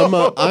 so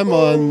I'm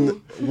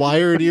on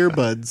wired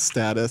earbuds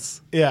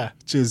status. Yeah,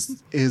 which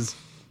is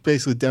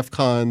basically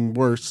DEFCON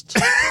worst.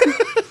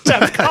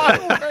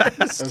 DEFCON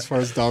worst as far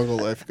as dongle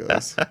life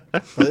goes.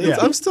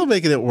 But I'm still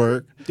making it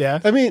work. Yeah,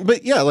 I mean,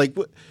 but yeah, like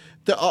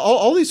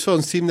all these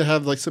phones seem to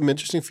have like some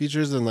interesting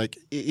features, and like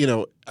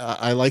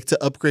I like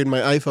to upgrade my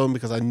iPhone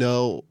because I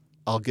know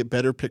I'll get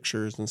better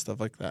pictures and stuff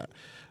like that.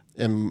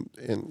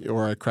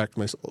 Or I cracked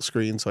my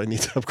screen, so I need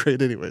to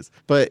upgrade anyways.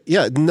 But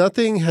yeah,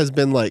 nothing has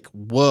been like,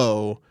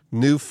 whoa,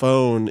 new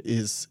phone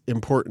is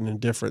important and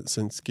different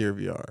since Gear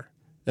VR.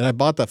 And I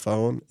bought that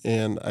phone,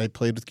 and I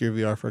played with Gear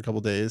VR for a couple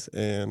of days,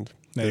 and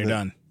now you're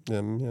done.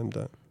 I'm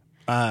done.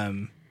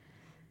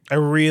 I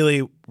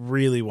really,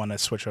 really want to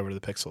switch over to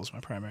the Pixel as my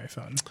primary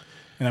phone,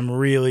 and I'm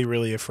really,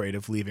 really afraid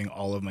of leaving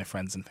all of my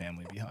friends and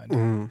family behind.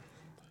 Mm.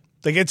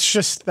 Like, it's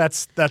just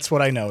that's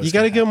what I know. You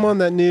got to get them on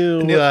that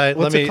new.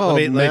 What's it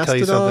called? Let me tell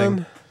you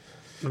something.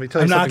 Let me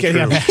tell you something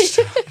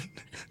true.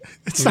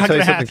 It's not going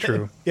to happen.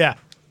 True. Yeah,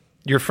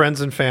 your friends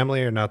and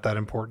family are not that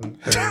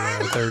important.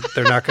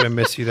 They're not going to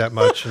miss you that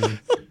much,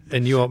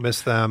 and you won't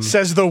miss them.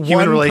 Says the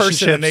one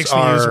person that makes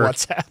me use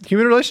WhatsApp.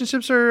 Human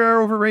relationships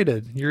are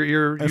overrated.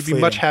 You'd be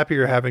much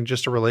happier having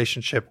just a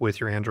relationship with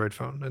your Android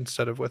phone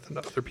instead of with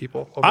other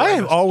people. I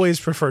have always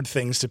preferred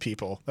things to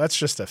people. That's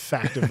just a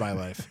fact of my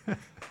life.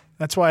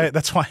 That's why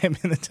I'm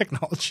in the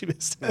technology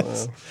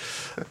business.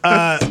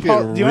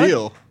 Paul,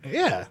 real.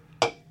 Yeah.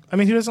 I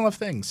mean, who doesn't love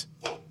things?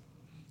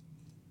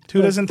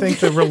 Who doesn't think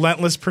the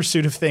relentless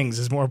pursuit of things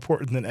is more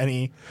important than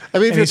any? I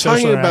mean, if you're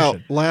talking about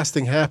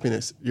lasting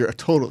happiness, you're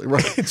totally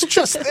right. It's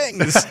just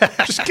things.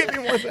 Just give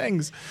me more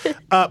things.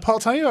 Paul,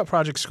 tell me about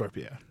Project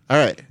Scorpio.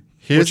 All right.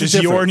 Which is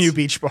your new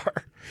beach bar.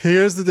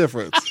 Here's the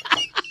difference.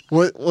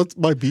 What's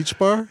my beach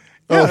bar?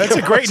 Yeah, that's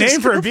a great name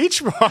for a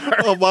beach bar.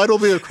 Oh, mine will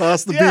be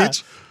across the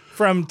beach.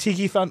 From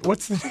Tiki Thunder.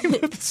 What's the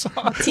name of the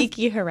song?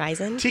 Tiki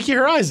Horizon. Tiki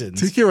Horizons.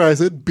 Tiki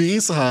Horizon.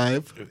 Bees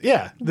Hive.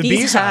 Yeah. The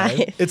Bees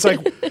Hive. It's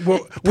like, where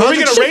are we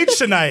going to rage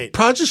tonight?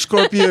 Project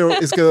Scorpio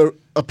is going to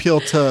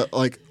appeal to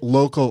like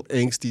local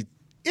angsty.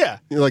 Yeah.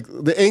 Like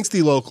the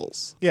angsty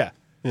locals. Yeah.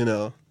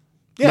 Yeah.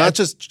 Not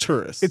just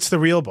tourists. It's the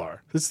real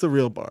bar. It's the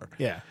real bar.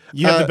 Yeah.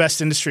 You have the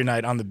best industry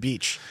night on the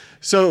beach.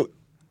 So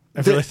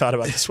I've really thought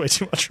about this way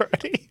too much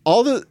already.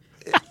 All the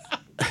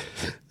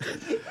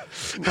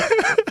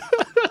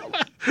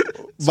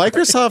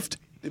Microsoft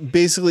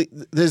basically,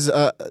 there's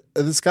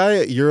this guy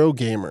at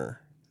Eurogamer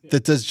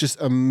that does just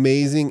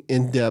amazing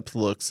in-depth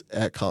looks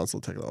at console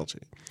technology.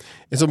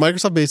 And so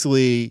Microsoft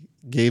basically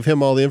gave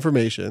him all the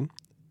information,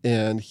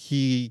 and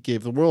he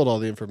gave the world all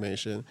the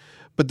information.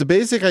 But the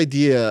basic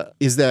idea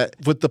is that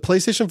with the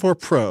PlayStation 4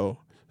 Pro,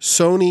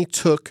 Sony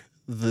took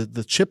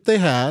the chip they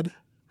had,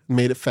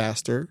 made it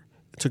faster,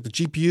 took the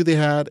GPU they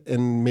had,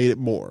 and made it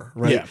more,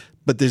 right? Yeah.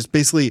 But there's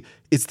basically,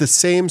 it's the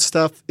same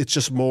stuff, it's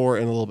just more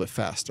and a little bit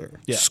faster.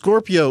 Yeah.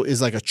 Scorpio is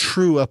like a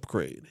true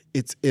upgrade.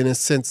 It's, in a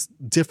sense,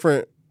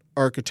 different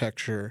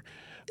architecture,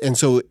 and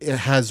so it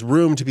has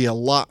room to be a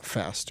lot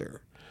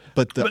faster.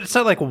 But it's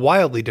not like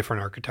wildly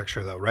different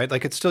architecture, though, right?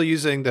 Like, it's still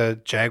using the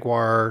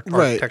Jaguar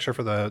architecture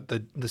for the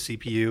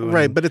CPU.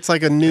 Right, but it's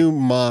like a new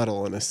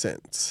model in a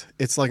sense.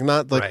 It's like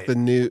not like the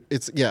new,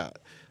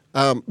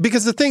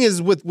 because the thing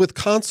is with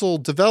console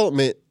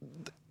development,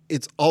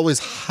 it's always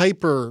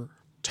hyper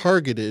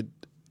targeted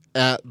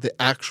at the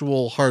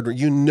actual hardware.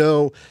 You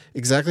know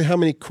exactly how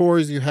many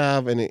cores you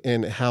have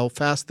and how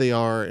fast they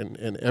are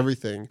and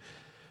everything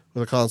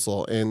with a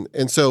console.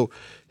 And so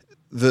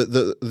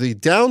the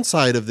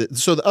downside of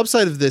this, so the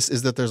upside of this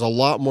is that there's a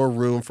lot more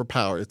room for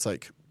power. It's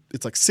like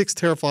 6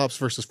 teraflops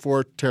versus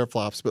 4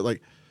 teraflops, but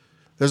like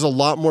there's a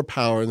lot more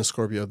power in the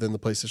Scorpio than the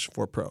PlayStation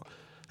 4 Pro.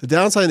 The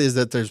downside is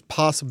that there's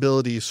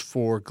possibilities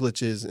for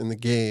glitches in the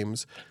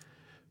games,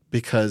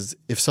 because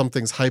if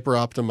something's hyper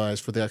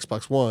optimized for the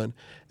Xbox One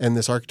and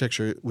this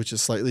architecture, which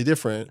is slightly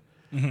different,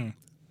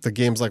 the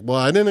game's like, well,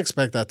 I didn't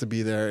expect that to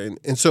be there.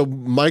 And so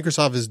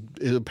Microsoft is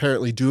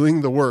apparently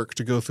doing the work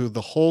to go through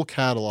the whole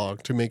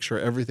catalog to make sure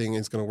everything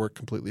is going to work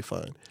completely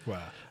fine.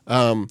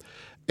 Wow.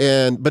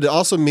 But it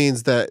also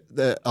means that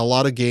a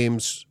lot of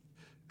games,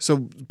 so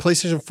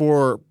PlayStation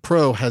 4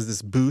 Pro has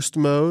this boost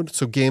mode,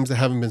 so games that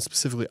haven't been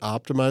specifically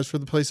optimized for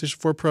the PlayStation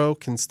 4 Pro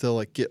can still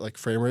like get like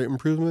frame rate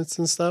improvements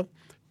and stuff.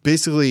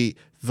 Basically,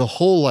 the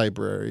whole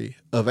library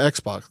of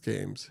Xbox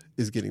games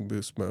is getting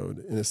boost mode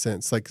in a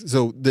sense. Like,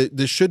 so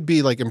there should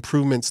be like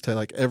improvements to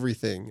like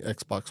everything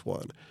Xbox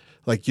One.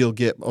 Like you'll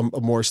get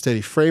a more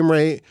steady frame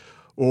rate,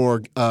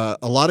 or a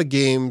lot of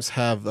games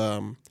have.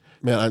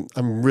 Man,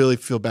 I'm really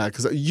feel bad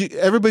because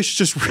everybody should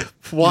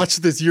just watch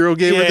this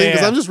Eurogamer thing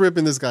because I'm just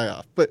ripping this guy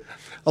off. But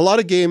a lot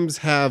of games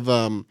have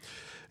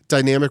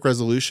dynamic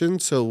resolution.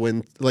 So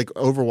when like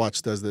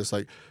Overwatch does this,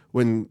 like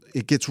when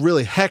it gets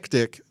really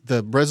hectic,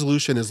 the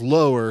resolution is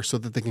lower so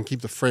that they can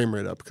keep the frame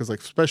rate up, because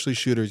like especially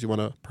shooters, you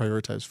want to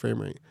prioritize frame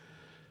rate.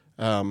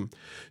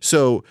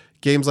 So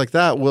games like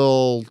that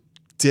will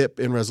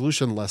dip in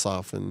resolution less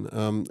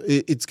often.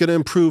 It's going to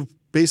improve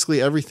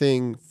basically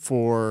everything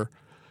for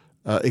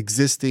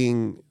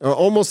existing or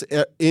almost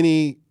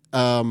any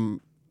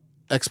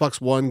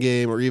Xbox One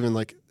game, or even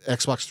like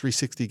Xbox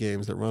 360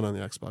 games that run on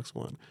the Xbox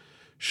One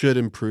should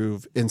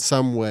improve in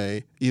some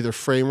way, either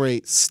frame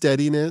rate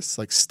steadiness,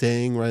 like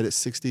staying right at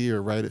 60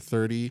 or right at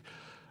 30,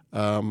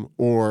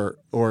 or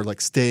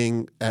like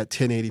staying at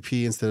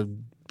 1080p instead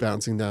of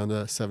bouncing down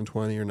to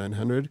 720 or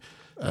 900.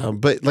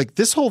 But like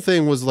this whole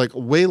thing was like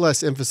way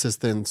less emphasis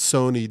than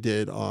Sony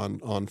did on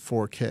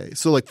 4K.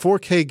 So like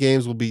 4K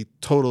games will be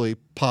totally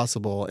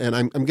possible, and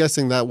I'm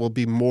guessing that will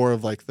be more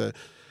of like the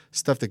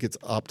stuff that gets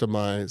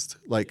optimized,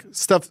 like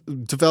stuff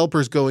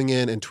developers going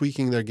in and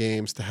tweaking their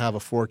games to have a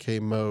 4K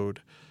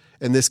mode.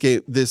 And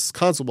this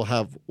console will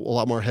have a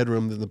lot more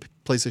headroom than the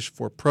PlayStation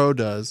 4 Pro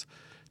does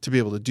to be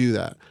able to do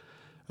that.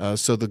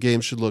 So the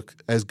game should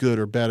look as good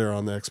or better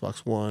on the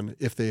Xbox One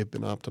if they have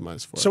been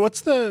optimized for it.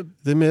 So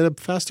They made a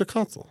faster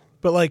console.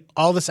 but like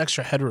all this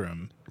extra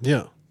headroom,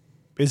 Yeah.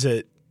 is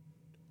it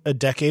a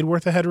decade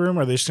worth of headroom?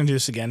 Or are they just going to do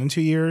this again in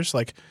 2 years?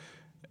 Like,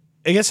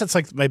 I guess that's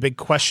like my big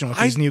question with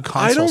these new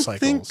console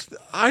cycles.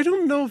 I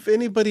don't know if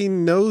anybody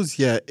knows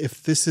yet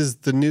if this is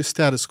the new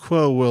status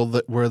quo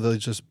where they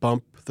just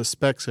bump the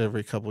specs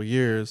every couple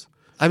years.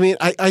 I mean,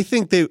 I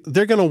think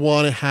they're going to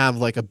want to have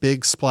like a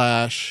big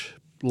splash,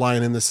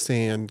 line in the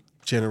sand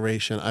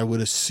generation, I would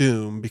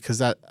assume, because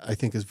that I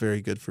think is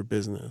very good for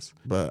business.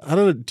 But I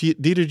don't know,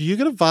 Dieter, do you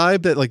get a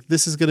vibe that like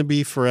this is going to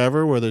be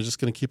forever, where they're just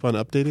going to keep on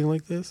updating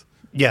like this?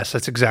 Yes,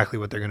 that's exactly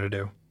what they're going to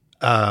do.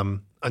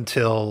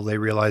 Until they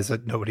realize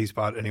that nobody's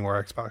bought any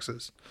more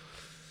Xboxes.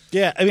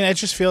 Yeah, I mean, it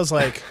just feels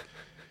like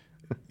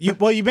you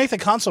make the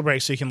console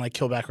break so you can like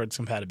kill backwards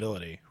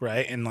compatibility,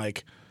 right? And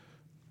like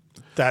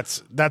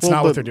that's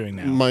not what they're doing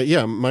now.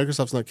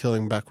 Microsoft's not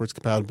killing backwards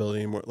compatibility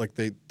anymore. Like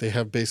they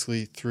have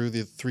basically through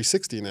the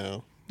 360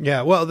 now.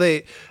 Yeah, well,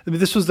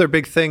 this was their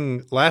big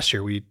thing last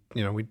year. We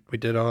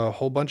did a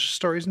whole bunch of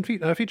stories and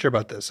feature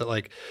about this. That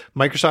like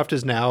Microsoft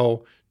is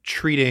now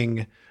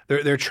treating.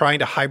 They're trying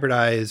to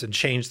hybridize and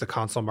change the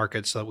console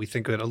market so that we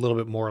think of it a little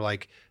bit more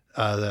like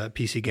the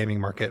PC gaming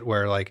market,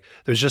 where like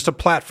there's just a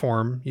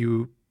platform,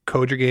 you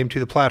code your game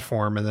to the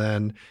platform, and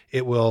then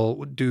it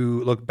will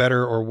look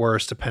better or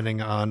worse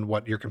depending on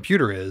what your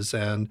computer is,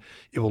 and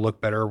it will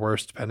look better or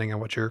worse depending on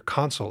what your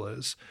console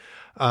is.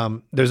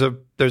 There's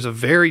a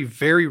very,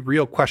 very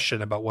real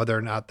question about whether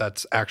or not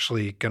that's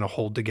actually going to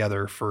hold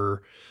together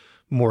for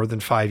more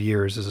than 5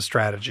 years as a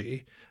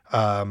strategy.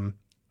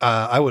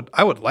 I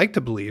would like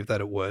to believe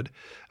that it would,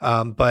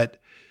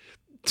 but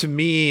to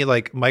me,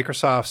 like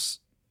Microsoft's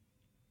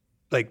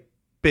like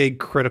big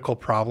critical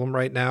problem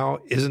right now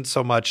isn't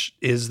so much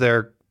is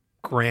their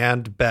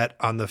grand bet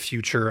on the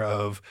future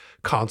of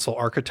console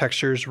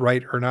architectures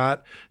right or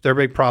not. Their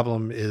big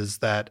problem is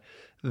that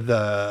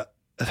they're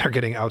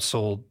getting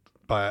outsold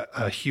by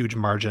a huge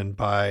margin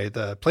by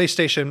the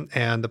PlayStation,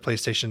 and the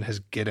PlayStation is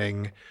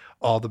getting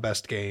all the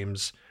best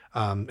games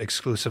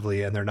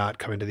exclusively, and they're not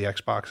coming to the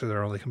Xbox, or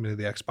they're only coming to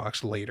the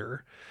Xbox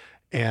later.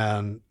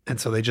 And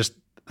so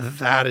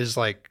that is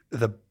like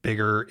the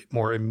bigger,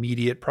 more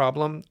immediate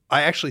problem.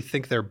 I actually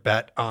think their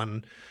bet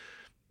on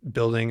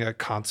building a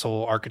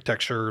console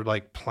architecture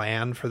like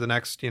plan for the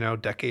next,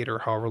 decade or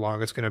however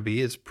long it's going to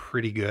be is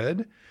pretty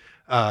good.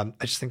 I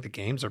just think the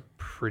games are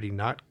pretty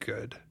not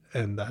good,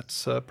 and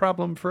that's a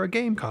problem for a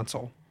game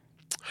console.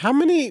 How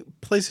many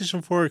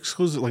PlayStation 4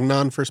 exclusive, like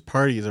non-first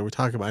parties, are we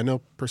talking about? I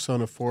know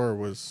Persona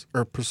 4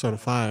 or Persona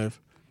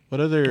 5.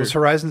 What other? Was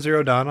Horizon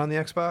Zero Dawn on the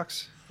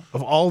Xbox?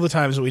 Of all the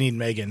times that we need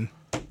Megan,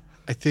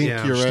 I think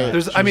you're right.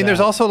 There's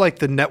also like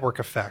the network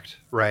effect,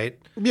 right?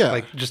 Yeah,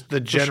 like just the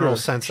general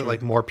sense that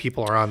like more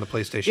people are on the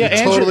PlayStation. Yeah,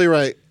 You're totally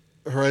right.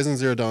 Horizon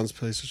Zero Dawn's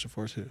PlayStation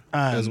 4 too,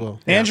 as well.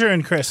 Andrew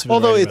and Chris have been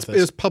Although writing it's about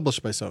this.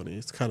 published by Sony,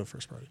 it's kind of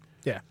first party.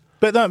 Yeah.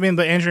 But no, I mean,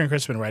 but Andrew and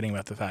Chris have been writing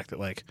about the fact that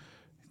like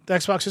the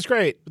Xbox is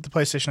great, but the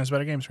PlayStation has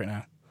better games right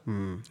now.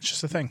 It's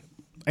just a thing.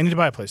 I need to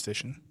buy a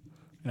PlayStation,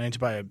 and I need to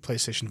buy a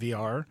PlayStation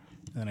VR,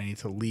 and then I need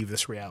to leave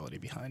this reality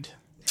behind.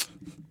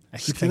 I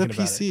keep Get a thinking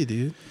about PC, it.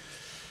 dude.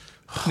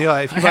 Neil,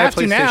 if you I buy a have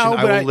to PlayStation, now, I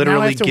but will now I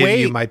literally have to give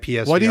you wait. my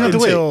PSVR. Why do you have to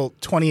wait? Until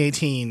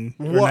 2018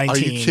 or What, 19. are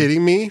you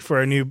kidding me?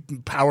 For a new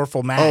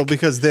powerful Mac. Oh,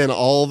 because then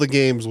all the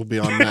games will be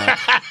on Mac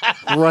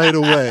right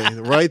away,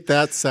 right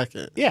that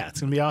second. Yeah,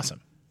 it's going to be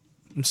awesome.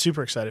 I'm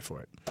super excited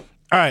for it.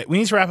 All right, we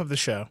need to wrap up the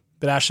show.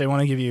 But Ashley, I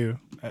want to give you,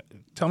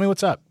 tell me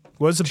what's up.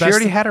 What was the She best?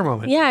 already had her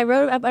moment. Yeah, I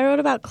wrote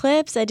about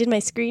clips. I did my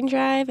screen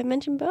drive. I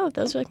mentioned both.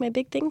 Those were like my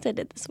big things I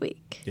did this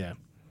week. Yeah.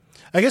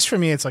 I guess for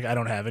me, it's like I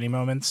don't have any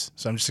moments,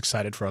 so I'm just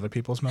excited for other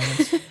people's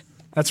moments.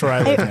 That's where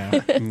I live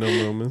now. No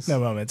moments.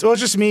 No moments. Well,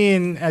 it's just me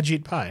and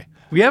Ajit Pai.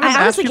 We haven't I asked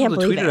honestly people can't to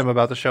believe tweet at it. him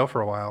about the show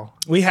for a while.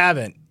 We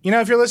haven't. You know,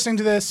 if you're listening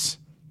to this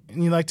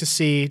and you'd like to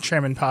see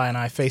Chairman Pai and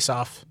I face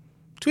off,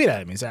 tweet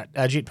at him. He's at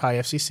Ajit Pai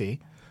FCC.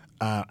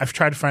 I've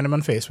tried to find him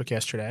on Facebook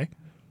yesterday.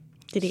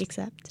 Did he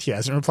accept? He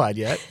hasn't replied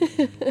yet.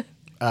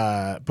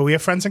 But we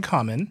have friends in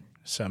common,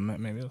 so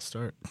maybe I'll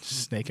start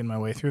snaking my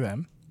way through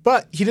them.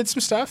 But he did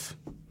some stuff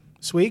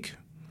this week.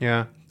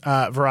 Yeah.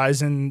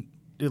 Verizon,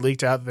 it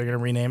leaked out that they're going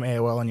to rename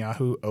AOL and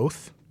Yahoo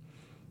Oath,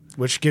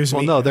 which gives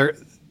me... Well, no,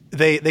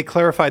 they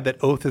clarified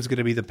that Oath is going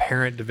to be the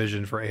parent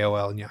division for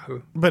AOL and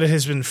Yahoo. But it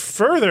has been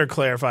further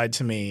clarified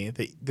to me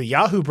that the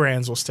Yahoo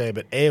brands will stay,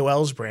 but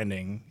AOL's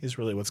branding is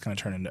really what's going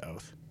to turn into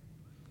Oath.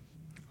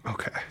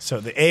 Okay.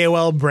 So the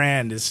AOL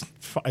brand is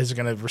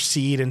going to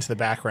recede into the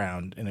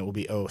background, and it will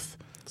be Oath.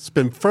 It's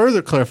been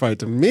further clarified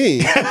to me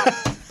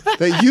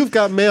that You've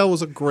Got Mail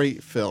was a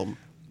great film.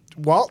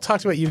 Walt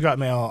talked about You've Got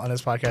Mail on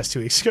his podcast 2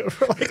 weeks ago.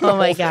 For like Oh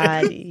my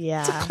God.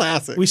 Yeah.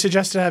 Classic. We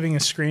suggested having a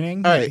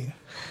screening. All right.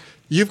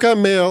 You've Got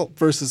Mail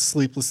versus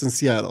Sleepless in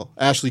Seattle.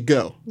 Ashley,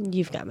 go.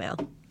 You've got mail.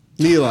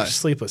 Neeli.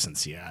 Sleepless in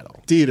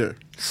Seattle. Dieter.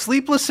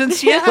 Sleepless in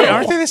Seattle. Wait,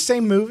 aren't they the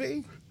same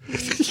movie?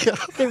 Yeah.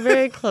 They're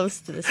very close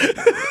to the same.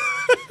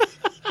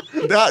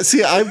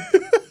 See,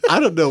 I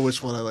don't know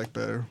which one I like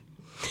better.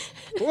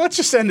 Well, let's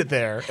just end it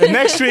there. And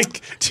next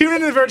week, tune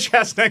into the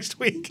Vergecast next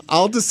week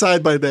I'll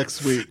decide by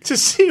next week. to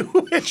see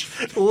which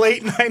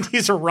late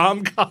 90s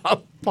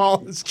rom-com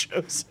Paul has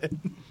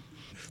chosen.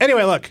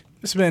 Anyway, look,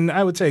 this has been,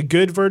 I would say, a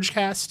good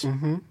Vergecast.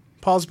 Mm-hmm.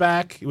 Paul's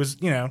back. It was,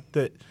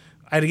 that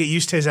I had to get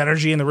used to his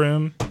energy in the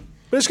room.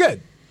 But it's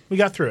good. We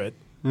got through it,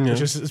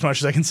 which is as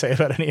much as I can say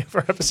about any of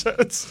our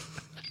episodes.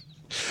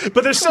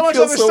 But there's so much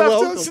feel other so stuff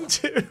welcome. to listen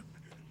to.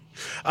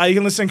 You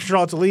can listen to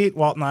Control-Alt-Delete.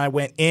 Walt and I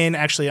went in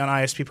actually on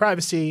ISP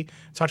privacy,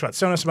 talked about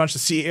Sonos a bunch. The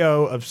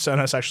CEO of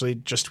Sonos actually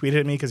just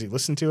tweeted at me because he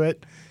listened to it.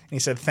 And he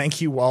said, "Thank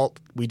you, Walt.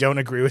 We don't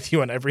agree with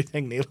you on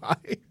everything,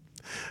 Neeli."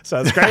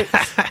 So that's great.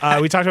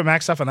 We talked about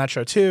Mac stuff on that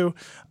show too.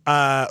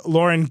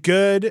 Lauren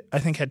Good, I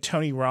think, had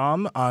Tony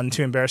Rom on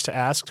Too Embarrassed to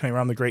Ask. Tony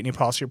Rom, the great new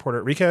policy reporter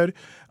at Recode.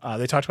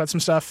 They talked about some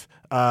stuff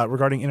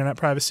regarding internet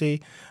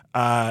privacy.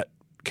 Kara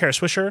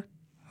Swisher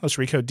hosts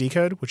Recode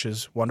Decode, which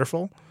is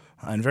wonderful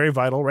and very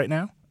vital right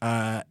now.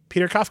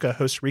 Peter Kafka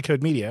hosts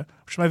Recode Media,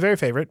 which is my very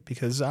favorite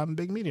because I'm a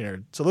big media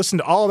nerd. So listen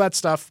to all of that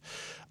stuff.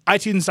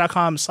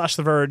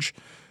 iTunes.com/The Verge.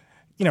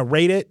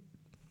 Rate it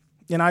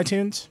in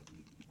iTunes.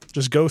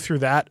 Just go through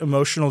that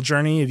emotional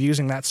journey of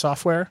using that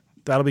software.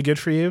 That'll be good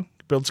for you.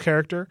 Builds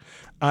character.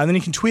 And then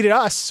you can tweet at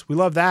us. We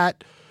love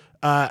that.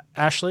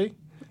 Ashley.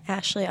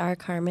 Ashley R.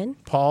 Carmen.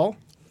 Paul.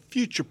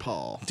 Future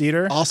Paul.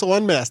 Dieter. Also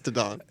on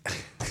Mastodon. Oh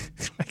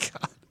my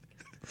God.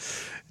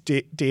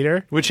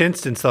 Dieter. Which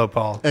instance, though,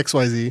 Paul?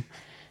 XYZ.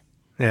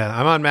 Yeah,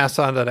 I'm on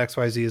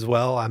Mastodon.xyz as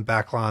well. I'm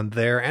back on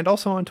there and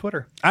also on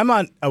Twitter. I'm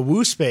on a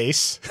Woo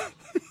Space,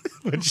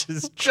 which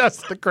is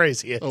just the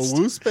craziest. A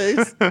Woo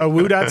Space? A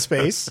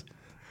Woo.space.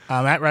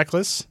 I'm at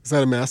Reckless. Is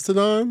that a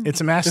Mastodon?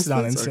 It's a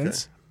Mastodon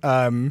instance.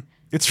 Okay.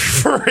 It's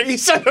for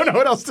furries. I don't know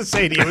what else to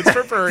say to you. It's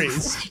for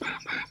furries.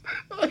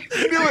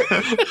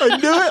 I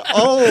knew it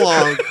all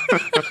along.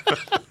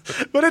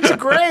 But it's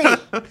great.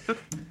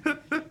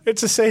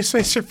 It's a safe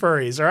space for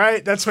furries, all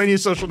right? That's my new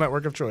social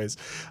network of choice.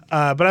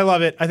 But I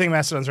love it. I think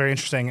Mastodon's very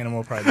interesting, and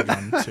we'll probably be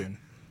on soon.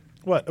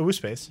 What? A Woo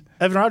Space.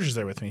 Evan Rogers is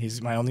there with me.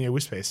 He's my only Woo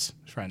Space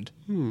friend.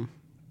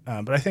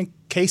 But I think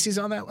Casey's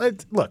on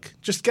that. Look,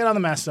 just get on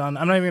the Mastodon.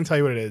 I'm not even going to tell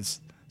you what it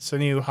is. It's a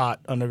new hot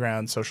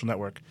underground social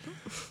network.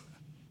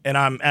 And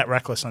I'm at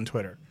Reckless on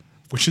Twitter,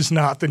 which is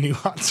not the new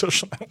hot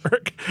social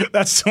network.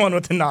 That's the one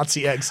with the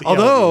Nazi eggs.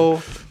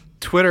 Although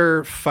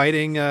Twitter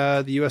fighting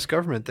the U.S.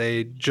 government,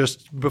 they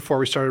just before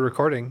we started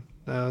recording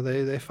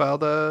they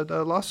filed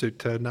a lawsuit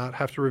to not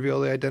have to reveal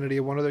the identity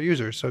of one of their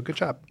users. So good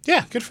job.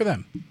 Yeah, good for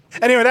them.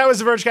 Anyway, that was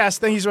the Vergecast.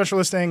 Thank you so much for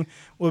listening.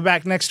 We'll be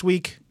back next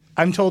week.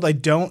 I'm told I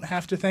don't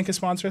have to thank a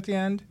sponsor at the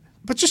end,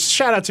 but just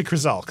shout out to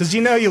Crizal, because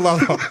you know you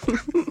love him.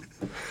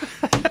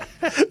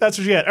 That's what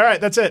you get. All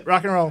right, that's it.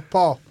 Rock and roll.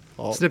 Paul.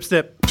 Snip,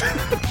 snip.